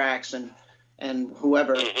Anthrax and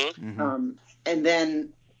whoever. Mm-hmm. And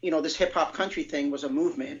then, this hip hop country thing was a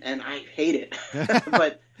movement, and I hate it,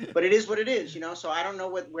 but it is what it is, so I don't know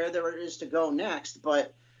where there is to go next,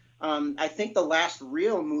 but I think the last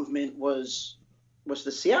real movement was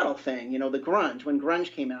the Seattle thing, the grunge, when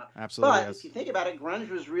grunge came out. Absolutely. But if you think about it, grunge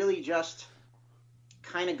was really just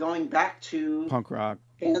kind of going back to punk rock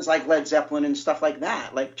bands like Led Zeppelin and stuff like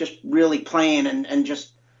that, like just really playing and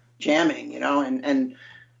just jamming, and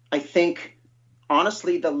I think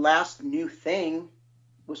honestly the last new thing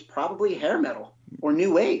was probably hair metal or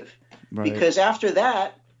new wave, right? Because after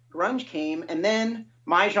that grunge came, and then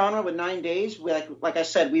my genre with 9 Days, like I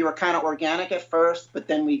said, we were kind of organic at first, but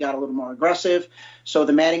then we got a little more aggressive. So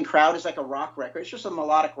the Madding Crowd is like a rock record. It's just a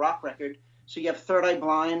melodic rock record. So you have Third Eye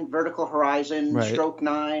Blind, Vertical Horizon, right, Stroke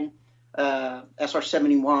 9,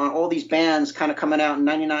 SR-71, all these bands kind of coming out in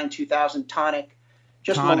 99, 2000, Tonic,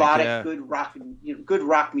 melodic, yeah, good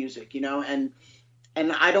rock music,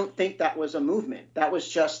 and I don't think that was a movement. That was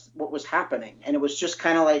just what was happening. And it was just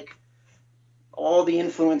kind of like all the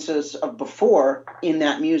influences of before in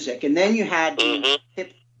that music. And then you had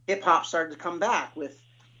hip hop started to come back with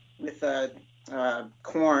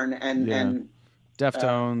Korn and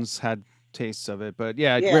Deftones had tastes of it, but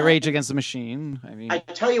Rage Against the Machine. I mean, I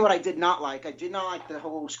tell you what I did not like. I did not like the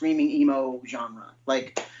whole screaming emo genre.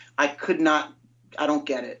 Like, I don't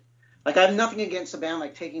get it. Like, I have nothing against a band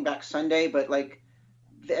like Taking Back Sunday, but like,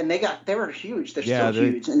 and they were huge. They're still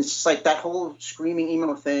huge. And it's just like that whole screaming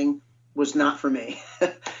emo thing was not for me.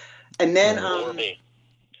 And then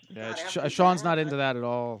Sean's not into that at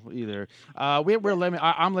all either. We're limited.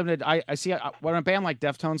 I'm limited. I see when a band like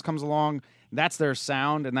Deftones comes along, that's their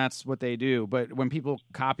sound and that's what they do. But when people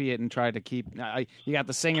copy it and try to keep, you got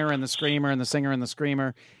the singer and the screamer and the singer and the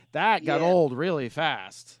screamer, that got old really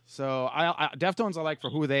fast. So Deftones I like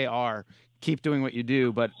for who they are. Keep doing what you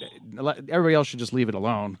do, but everybody else should just leave it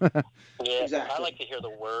alone. Yeah, exactly. I like to hear the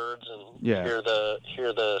words and hear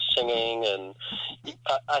the singing, and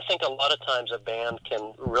I think a lot of times a band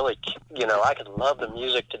can really, I could love the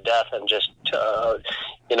music to death, and just,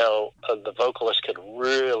 the vocalist could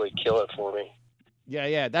really kill it for me.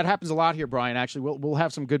 Yeah, that happens a lot here, Brian. Actually, we'll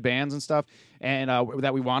have some good bands and stuff, and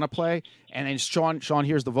that we want to play, and then Sean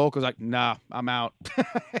hears the vocals like, nah, I'm out.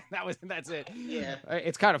 That's it. Yeah,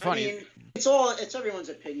 it's kind of funny. I mean, it's everyone's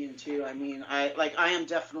opinion too. I mean, I am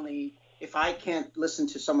definitely, if I can't listen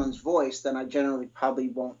to someone's voice, then I generally probably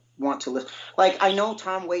won't want to listen. Like, I know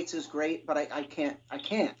Tom Waits is great, but I can't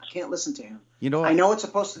listen to him. I know it's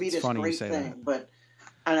supposed to be this great thing, but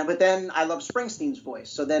then I love Springsteen's voice.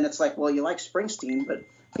 So then it's like, well, you like Springsteen, but,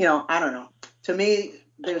 I don't know. To me,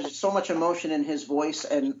 there's so much emotion in his voice,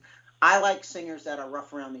 and I like singers that are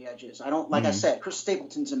rough around the edges. I don't, like I said, Chris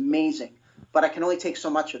Stapleton's amazing, but I can only take so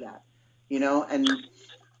much of that, and...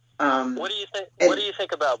 what do you think? What do you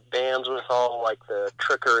think about bands with all like the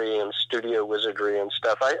trickery and studio wizardry and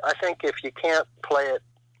stuff? I think if you can't play it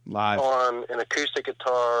live on an acoustic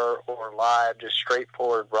guitar or live, just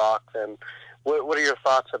straightforward rock, then... What are your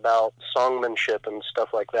thoughts about songmanship and stuff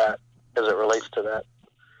like that as it relates to that?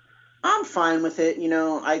 I'm fine with it.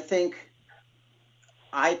 I think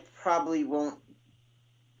I probably won't.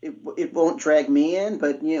 It won't drag me in,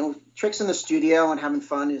 but tricks in the studio and having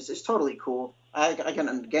fun is totally cool. I got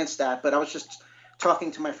nothing against that, but I was just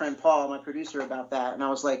talking to my friend Paul, my producer, about that, and I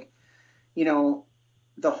was like, the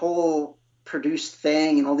whole produced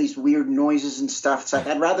thing and all these weird noises and stuff. It's like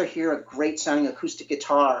I'd rather hear a great sounding acoustic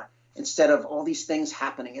guitar instead of all these things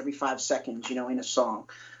happening every 5 seconds, in a song,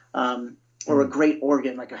 or a great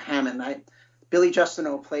organ like a Hammond. Billy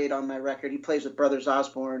Justino played on my record. He plays with Brothers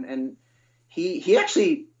Osborne, and he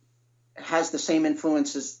actually has the same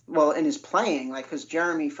influences, in his playing, like, because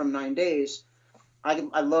Jeremy from 9 Days,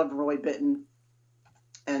 I loved Roy Bittan,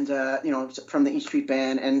 and from the E Street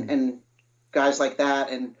Band, and guys like that,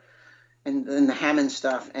 and the Hammond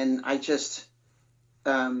stuff, and I just.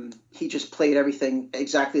 he just played everything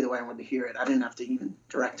exactly the way I wanted to hear it. I didn't have to even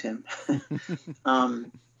direct him.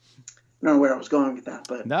 I don't know where I was going with that,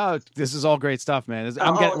 but no, this is all great stuff, man.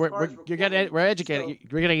 We're educated.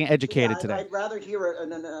 You're getting educated today. I'd rather hear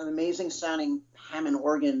an amazing sounding Hammond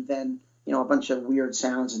organ than a bunch of weird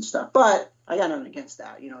sounds and stuff. But I got nothing against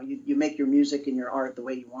that. You make your music and your art the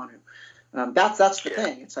way you want to. That's the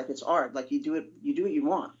thing. It's like it's art. Like you do what you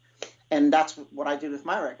want, and that's what I did with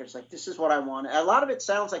my records. Like this is what I want. A lot of it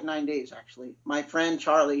sounds like 9 Days. Actually, my friend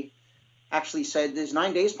Charlie actually said, "Is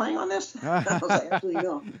 9 Days playing on this?" I was like, "Actually,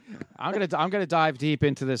 no." I'm gonna dive deep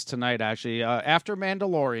into this tonight. Actually, after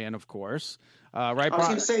Mandalorian, of course. Right. I was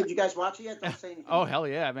gonna say, did you guys watch it yet? Don't say anything. Oh hell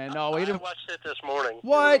yeah, man! No, we didn't. I watched it this morning.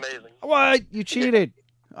 What? It was amazing. What? You cheated?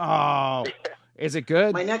 Oh, is it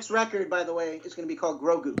good? My next record, by the way, is gonna be called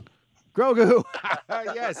Grogu. Grogu.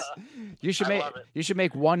 Yes. You should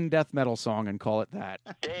make one death metal song and call it that.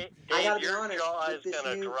 Dave, I gotta be your honest, jaw is with this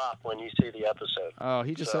going to new- drop when you see the episode. Oh,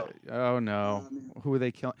 he just said, oh no. Who are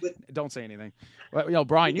they killing? With- Don't say anything. Well,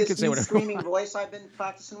 Brian, you This can say new whatever. screaming voice I've been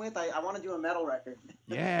practicing with. I want to do a metal record.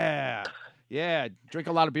 Yeah. Yeah. Drink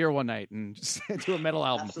a lot of beer one night and just do a metal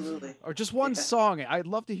album. Absolutely. Or just one song. I'd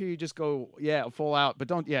love to hear you just go, full out. But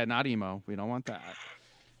not emo. We don't want that.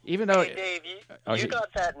 Even though, Hey, Dave, you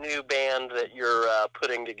got that new band that you're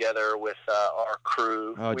putting together with our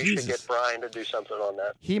crew. Oh, we Jesus. should get Brian to do something on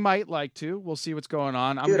that. he might like to. We'll see what's going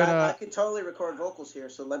on. Dude, I could totally record vocals here,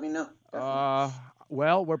 so let me know.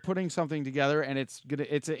 Well, we're putting something together, and it's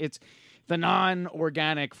the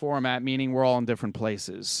non-organic format, meaning we're all in different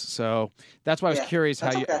places. So that's why I was curious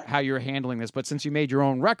how you're handling this. But since you made your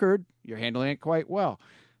own record, you're handling it quite well.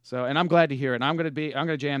 So, and I'm glad to hear it. I'm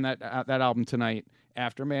gonna jam that album tonight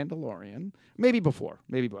after Mandalorian, maybe before.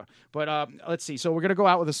 But let's see. So we're gonna go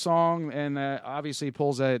out with a song, and obviously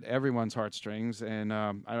pulls at everyone's heartstrings. And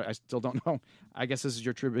I still don't know. I guess this is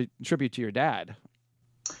your tribute to your dad.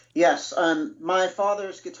 Yes, my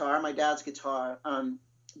father's guitar, my dad's guitar.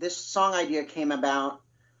 This song idea came about,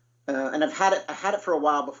 and I had it for a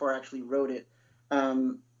while before I actually wrote it.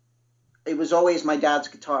 It was always my dad's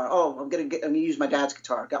guitar. Oh, I'm gonna use my dad's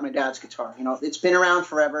guitar. Got my dad's guitar. It's been around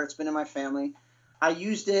forever. It's been in my family. I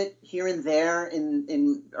used it here and there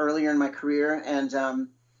in earlier in my career, and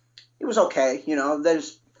it was okay.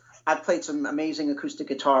 I played some amazing acoustic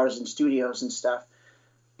guitars in studios and stuff,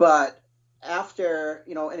 but after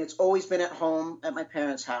and it's always been at home at my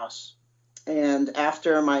parents' house. And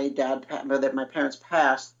after my parents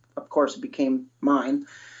passed, of course, it became mine.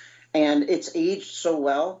 And it's aged so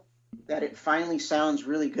well that it finally sounds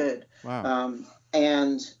really good. Wow.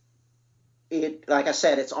 And it, like I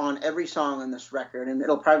said, it's on every song on this record, and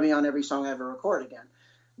it'll probably be on every song I ever record again.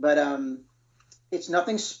 But it's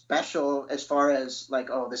nothing special as far as like,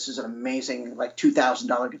 oh, this is an amazing like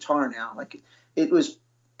 $2,000 guitar now. Like it was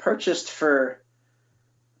purchased for,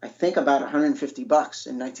 I think, about $150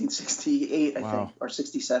 in 1968, I think, or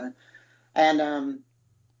 67. And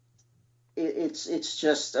it's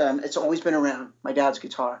just it's always been around, my dad's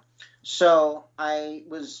guitar. So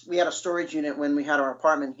we had a storage unit when we had our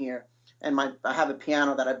apartment here, and I have a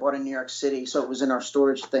piano that I bought in New York City, so it was in our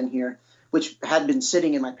storage thing here, which had been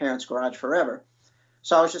sitting in my parents' garage forever.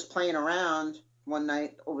 So I was just playing around one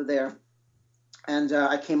night over there, and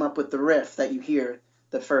I came up with the riff that you hear,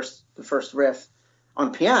 the first riff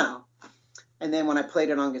on piano. And then when I played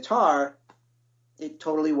it on guitar, it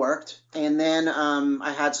totally worked. And then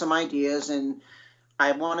I had some ideas, and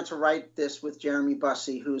I wanted to write this with Jeremy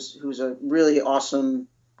Bussey, who's a really awesome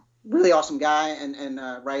guy and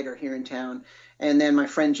writer here in town. And then my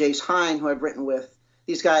friend Jace Hine, who I've written with.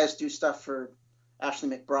 These guys do stuff for Ashley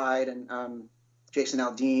McBride and Jason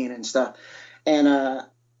Aldean and stuff. And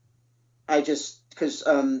because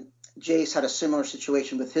Jace had a similar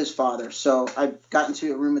situation with his father. So I got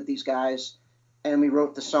into a room with these guys, and we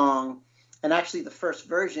wrote the song. And actually the first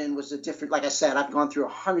version was a different, like I said, I've gone through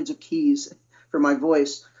hundreds of keys for my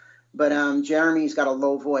voice, but Jeremy's got a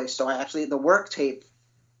low voice. So the work tape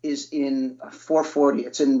is in 440.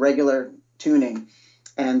 It's in regular tuning.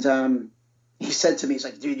 And he said to me, he's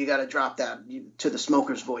like, dude, you got to drop that to the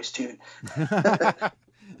Smoker's Voice tune.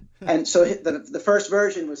 And so the first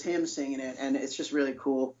version was him singing it, and it's just really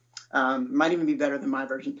cool. Might even be better than my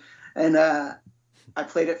version. And I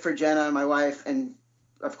played it for Jenna, my wife, and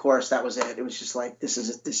of course that was it. It was just like, this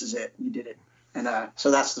is it. You did it. And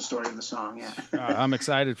so that's the story of the song. Yeah. I'm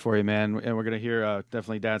excited for you, man. And we're going to hear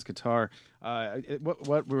definitely Dad's guitar.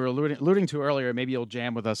 What we were alluding to earlier, maybe you'll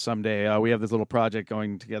jam with us someday. We have this little project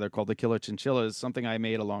going together called the Killer Chinchillas, something I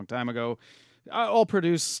made a long time ago. I'll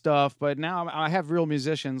produce stuff, but now I have real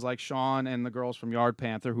musicians like Sean and the girls from Yard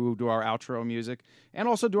Panther who do our outro music and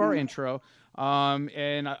also do our intro.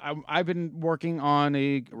 And I've been working on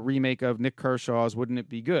a remake of Nick Kershaw's "Wouldn't It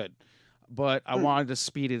Be Good," but I wanted to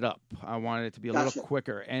speed it up. I wanted it to be a little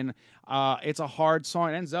quicker, and it's a hard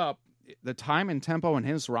song. It ends up the time and tempo in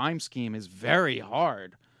his rhyme scheme is very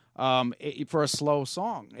hard for a slow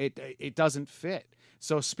song. It doesn't fit.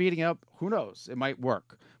 So speeding up, who knows? It might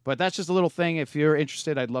work. But that's just a little thing. If you're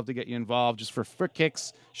interested, I'd love to get you involved just for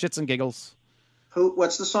kicks, shits and giggles.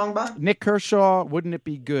 What's the song by? Nick Kershaw, Wouldn't It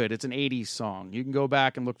Be Good? It's an 80s song. You can go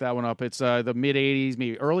back and look that one up. It's the mid-80s,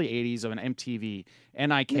 maybe early 80s of an MTV.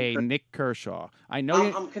 N-I-K, Nick Kershaw. I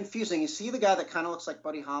know I'm confusing. You see the guy that kind of looks like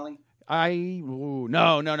Buddy Holly?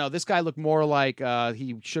 No. This guy looked more like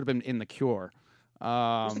he should have been in The Cure.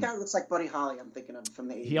 Who's the guy who looks like Buddy Holly? I'm thinking of from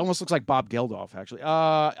the 80s. He almost looks like Bob Geldof, actually.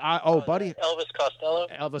 Buddy. Elvis Costello?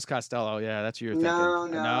 Elvis Costello, yeah, that's who you're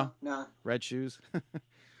thinking. No. Red shoes?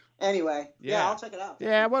 Anyway, yeah, I'll check it out.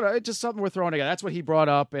 Yeah, it's just something we're throwing together. That's what he brought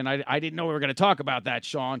up, and I didn't know we were going to talk about that,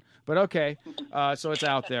 Sean. But okay, so it's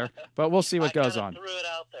out there. But we'll see what goes on. Threw it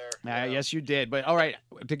out there. Yes, you did. But all right,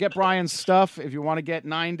 to get Brian's stuff, if you want to get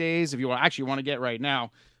 9 days, if you want to get right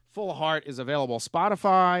now, Full Heart is available.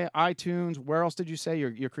 Spotify, iTunes. Where else did you say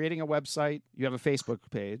you're creating a website? You have a Facebook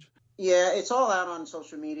page. Yeah, it's all out on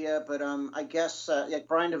social media. But I guess like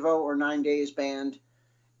Brian DeVoe or 9 Days Band,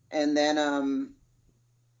 and then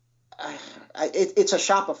it's a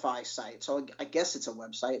Shopify site, so I guess it's a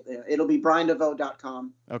website. It'll be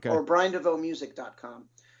briandevoe.com or briandevoemusic.com.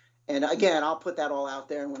 And again, I'll put that all out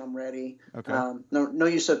there when I'm ready. Okay. No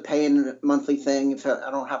use of paying a monthly thing if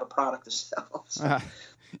I don't have a product to sell. So.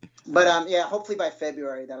 But hopefully by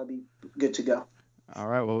February that'll be good to go. All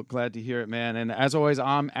right. Well, glad to hear it, man. And as always,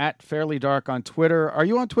 I'm at Fairly Dark on Twitter. Are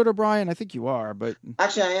you on Twitter, Brian? I think you are, but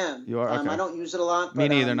actually I am. You are. Okay. I don't use it a lot. Me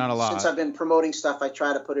neither. Not a lot. Since I've been promoting stuff, I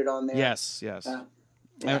try to put it on there. Yes.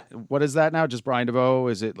 What is that now? Just Brian DeVoe?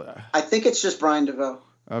 Is it? I think it's just Brian DeVoe.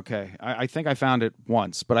 Okay. I think I found it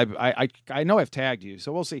once, but I know I've tagged you,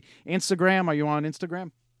 so we'll see. Instagram? Are you on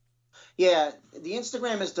Instagram? Yeah, the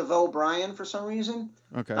Instagram is DeVoe Brian for some reason.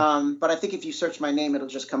 Okay. But I think if you search my name, it'll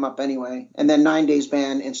just come up anyway. And then 9 Days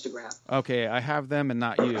Band Instagram. Okay, I have them and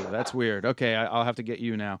not you. That's weird. Okay, I'll have to get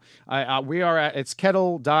you now. We are it's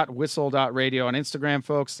kettle.whistle.radio on Instagram,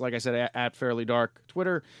 folks. Like I said, at Fairly Dark.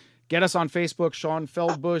 Twitter. Get us on Facebook, Sean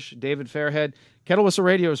Feldbush, David Fairhead. Kettle Whistle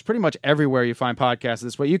Radio is pretty much everywhere you find podcasts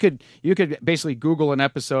this way. You could basically Google an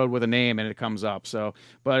episode with a name and it comes up. So,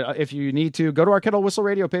 but if you need to, go to our Kettle Whistle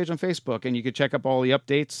Radio page on Facebook and you can check up all the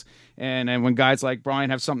updates. And when guys like Brian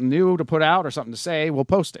have something new to put out or something to say, we'll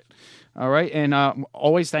post it. All right. And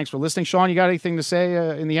always thanks for listening. Sean, you got anything to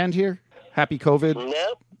say in the end here? Happy COVID?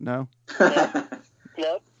 Nope. No?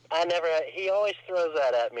 Nope. I never. He always throws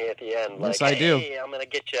that at me at the end. Yes, like, I do. Hey, I'm going to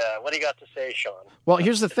get you. What do you got to say, Sean? Well,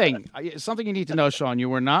 here's the thing. Something you need to know, Sean. You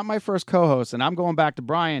were not my first co-host, and I'm going back to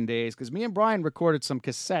Brian days because me and Brian recorded some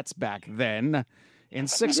cassettes back then in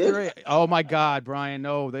sixth grade. Oh, my God, Brian.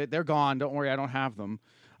 No, they're gone. Don't worry. I don't have them.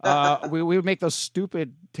 We would make those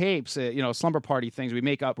stupid tapes, slumber party things. We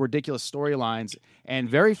make up ridiculous storylines, and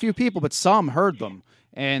very few people, but some heard them.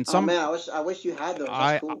 And some, man, I wish you had those.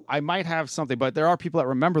 That's cool. I might have something, but there are people that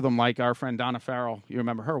remember them, like our friend Donna Farrell. You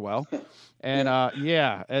remember her well. And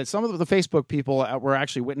some of the Facebook people were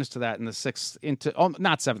actually witness to that in the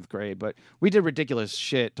not seventh grade, but we did ridiculous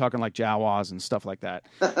shit, talking like Jawas and stuff like that.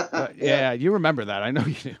 Yeah, you remember that. I know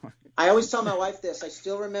you do. I always tell my wife this. I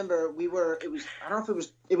still remember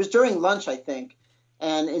it was during lunch, I think.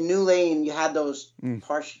 And in New Lane, you had those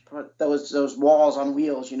those walls on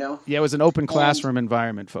wheels, Yeah, it was an open classroom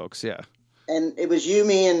environment, folks. Yeah. And it was you,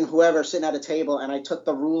 me, and whoever sitting at a table, and I took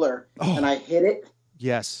the ruler and I hit it.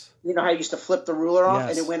 Yes. You know how I used to flip the ruler off,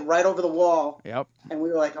 and it went right over the wall. Yep. And we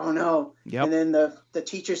were like, "Oh no!" Yep. And then the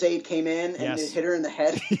teacher's aide came in and it hit her in the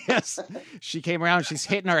head. Yes. She came around. She's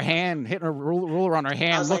hitting her ruler on her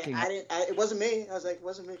hand, I was looking. Like, it wasn't me. I was like, it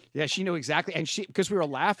wasn't me. Yeah, she knew exactly, and because we were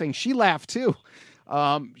laughing, she laughed too.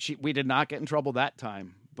 We did not get in trouble that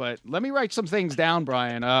time. But let me write some things down,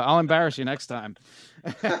 Brian. I'll embarrass you next time.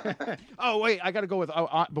 Oh, wait, I got to go with,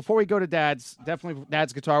 before we go to Dad's, definitely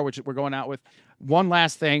Dad's guitar, which we're going out with. One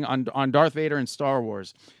last thing on Darth Vader and Star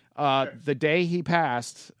Wars. The day he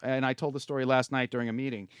passed, and I told the story last night during a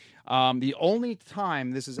meeting, the only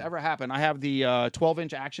time this has ever happened, I have the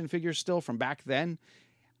 12-inch action figure still from back then.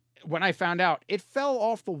 When I found out, it fell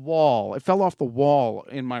off the wall. It fell off the wall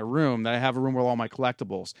in my room that I have a room with all my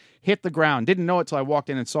collectibles. Hit the ground. Didn't know it till I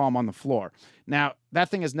walked in and saw him on the floor. Now, that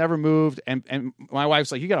thing has never moved, and my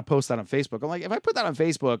wife's like, you got to post that on Facebook. I'm like, if I put that on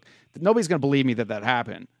Facebook, nobody's going to believe me that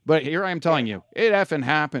happened. But here I am telling you, it effing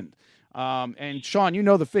happened. And Sean, you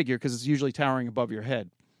know the figure because it's usually towering above your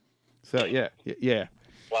head. So, yeah.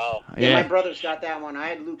 Wow, wow. Yeah, my brother's got that one. I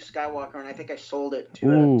had Luke Skywalker, and I think I sold it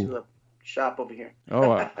to a shop over here.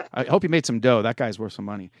 I hope you made some dough. That guy's worth some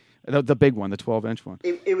money. The big one, the 12-inch one.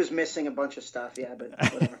 It was missing a bunch of stuff, yeah, but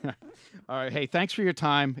whatever. All right. Hey, thanks for your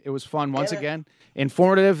time. It was fun once again.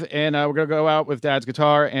 Informative, and we're going to go out with Dad's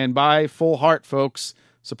guitar and buy Full Heart, folks.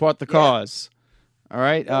 Support the cause. All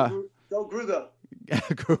right. Go Grugo.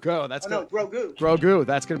 Grugo. That's good. No, Grogu. Grogu.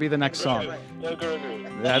 That's going to be the next song. Go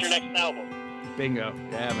Grogu. That's your next album. Bingo.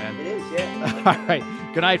 Yeah, man. It is, yeah. All right.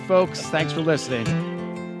 Good night, folks. Thanks for listening.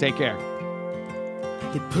 Take care.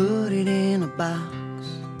 They put it in a box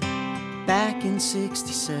back in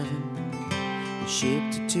 '67 and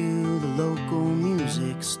shipped it to the local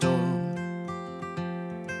music store.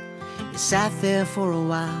 It sat there for a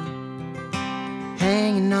while,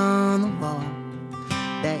 hanging on the wall.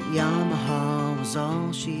 That Yamaha was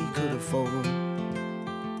all she could afford.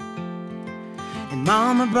 And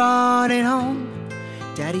Mama brought it home,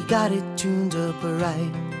 Daddy got it tuned up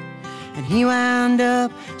right, and he wound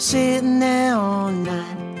up sitting there all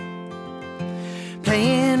night,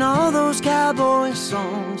 playing all those cowboy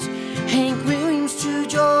songs, Hank Williams to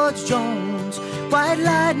George Jones, White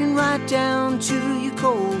Lightning right down to your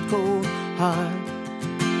cold, cold heart.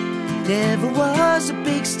 Never was a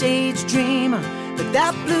big stage dreamer, but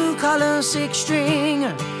that blue-collar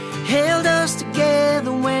six-stringer held us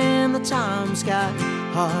together when the times got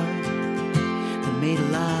hard. They made a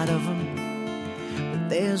lot of them, but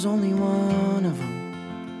there's only one of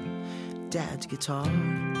them, Dad's guitar.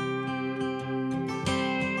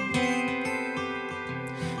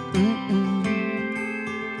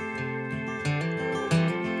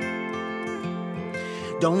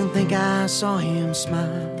 Don't think I saw him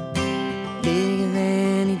smile bigger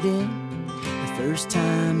than he did the first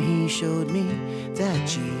time he showed me that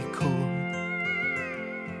G chord.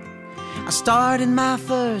 I started my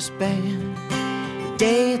first band the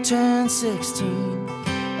day I turned 16,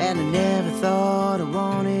 and I never thought I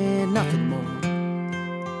wanted nothing more.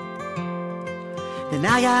 Then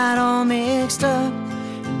I got all mixed up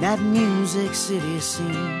in that Music City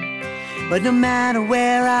scene, but no matter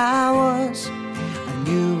where I was, I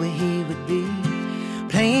knew where he would be,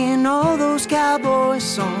 playing all those cowboy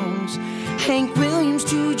songs, Hank Williams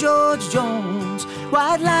to George Jones,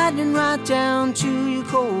 White Lightning right down to your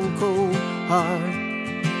cold, cold heart.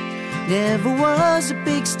 Never was a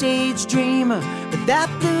big stage dreamer, but that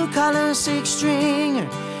blue-collar six-stringer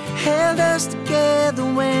held us together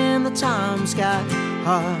when the times got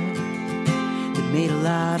hard. They made a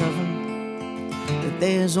lot of them, but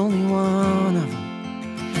there's only one of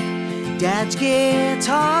them, Dad's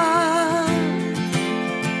guitar.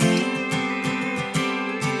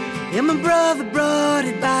 And my brother brought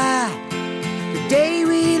it by the day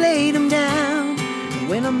we laid him down. And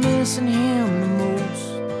when I'm missing him the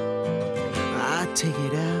most, I take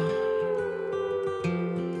it out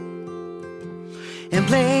and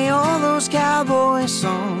play all those cowboy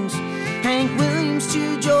songs, Hank Williams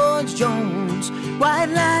to George Jones, White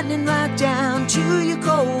Lightning right down to your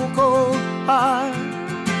cold, cold heart.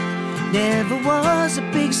 Never was a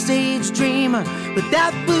big stage dreamer, but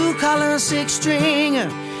that blue-collar six-stringer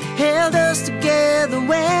held us together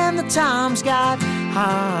when the times got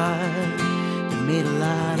hard. They made a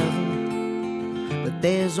lot of them, but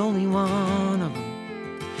there's only one of them.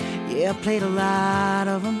 Yeah, I played a lot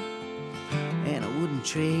of them, and I wouldn't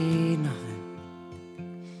trade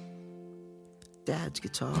nothing. Dad's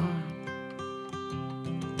guitar.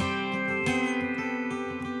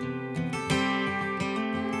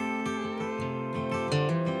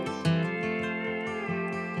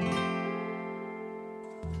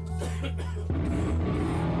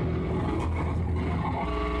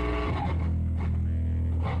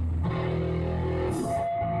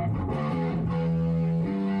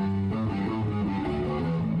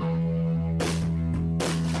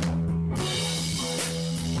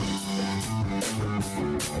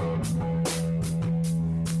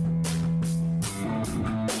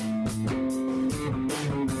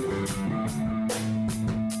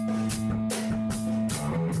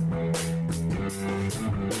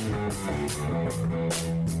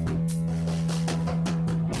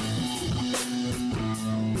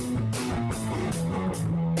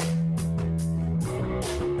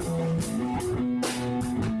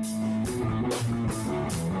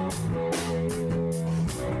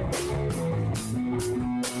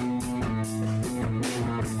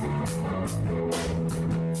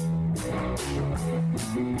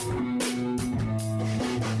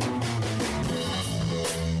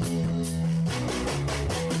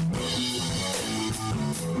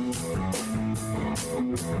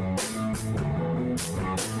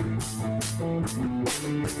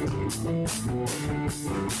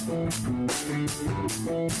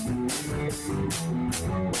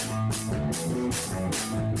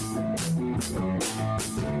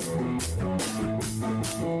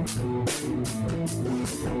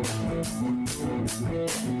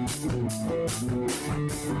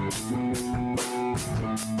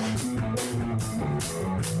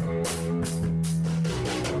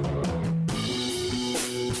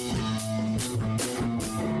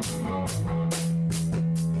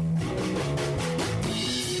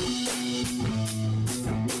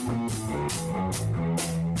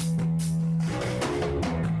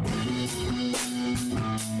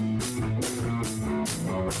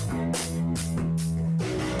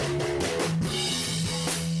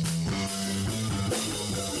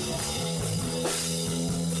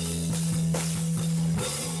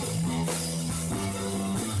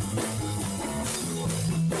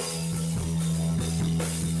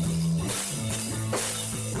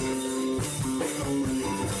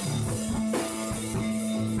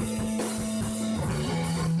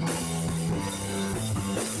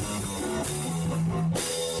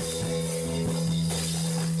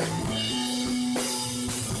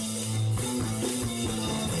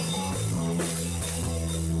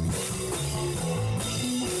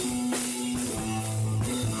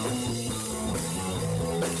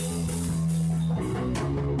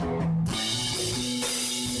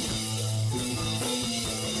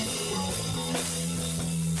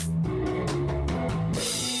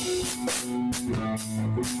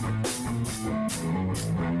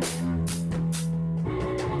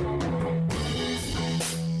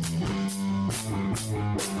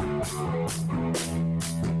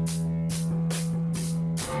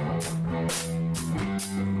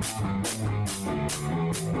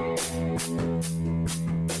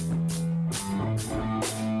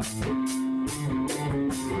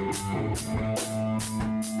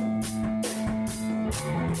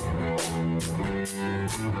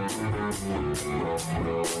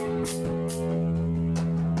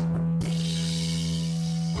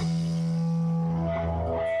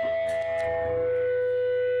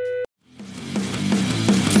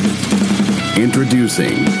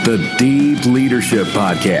 Introducing the Deep Leadership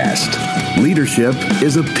Podcast. Leadership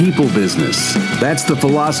is a people business. That's the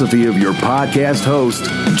philosophy of your podcast host,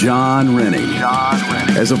 John Rennie.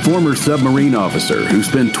 As a former submarine officer who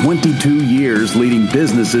spent 22 years leading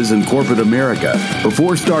businesses in corporate America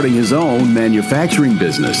before starting his own manufacturing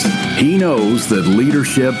business, he knows that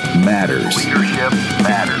leadership matters.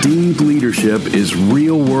 Deep Leadership is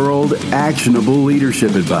real-world, actionable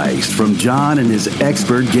leadership advice from John and his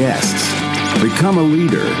expert guests. Become a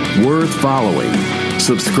leader worth following.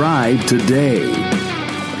 Subscribe today.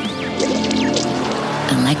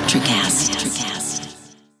 Electricast.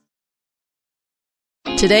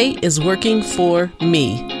 Today is working for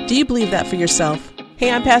me. Do you believe that for yourself?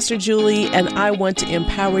 Hey, I'm Pastor Julie, and I want to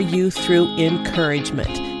empower you through encouragement.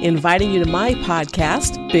 Inviting you to my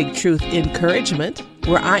podcast, Big Truth Encouragement,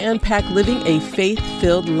 where I unpack living a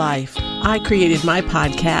faith-filled life. I created my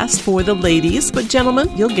podcast for the ladies, but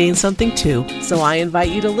gentlemen, you'll gain something too. So I invite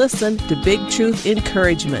you to listen to Big Truth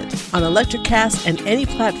Encouragement on Electricast and any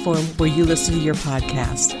platform where you listen to your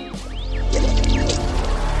podcast.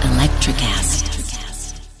 Electricast.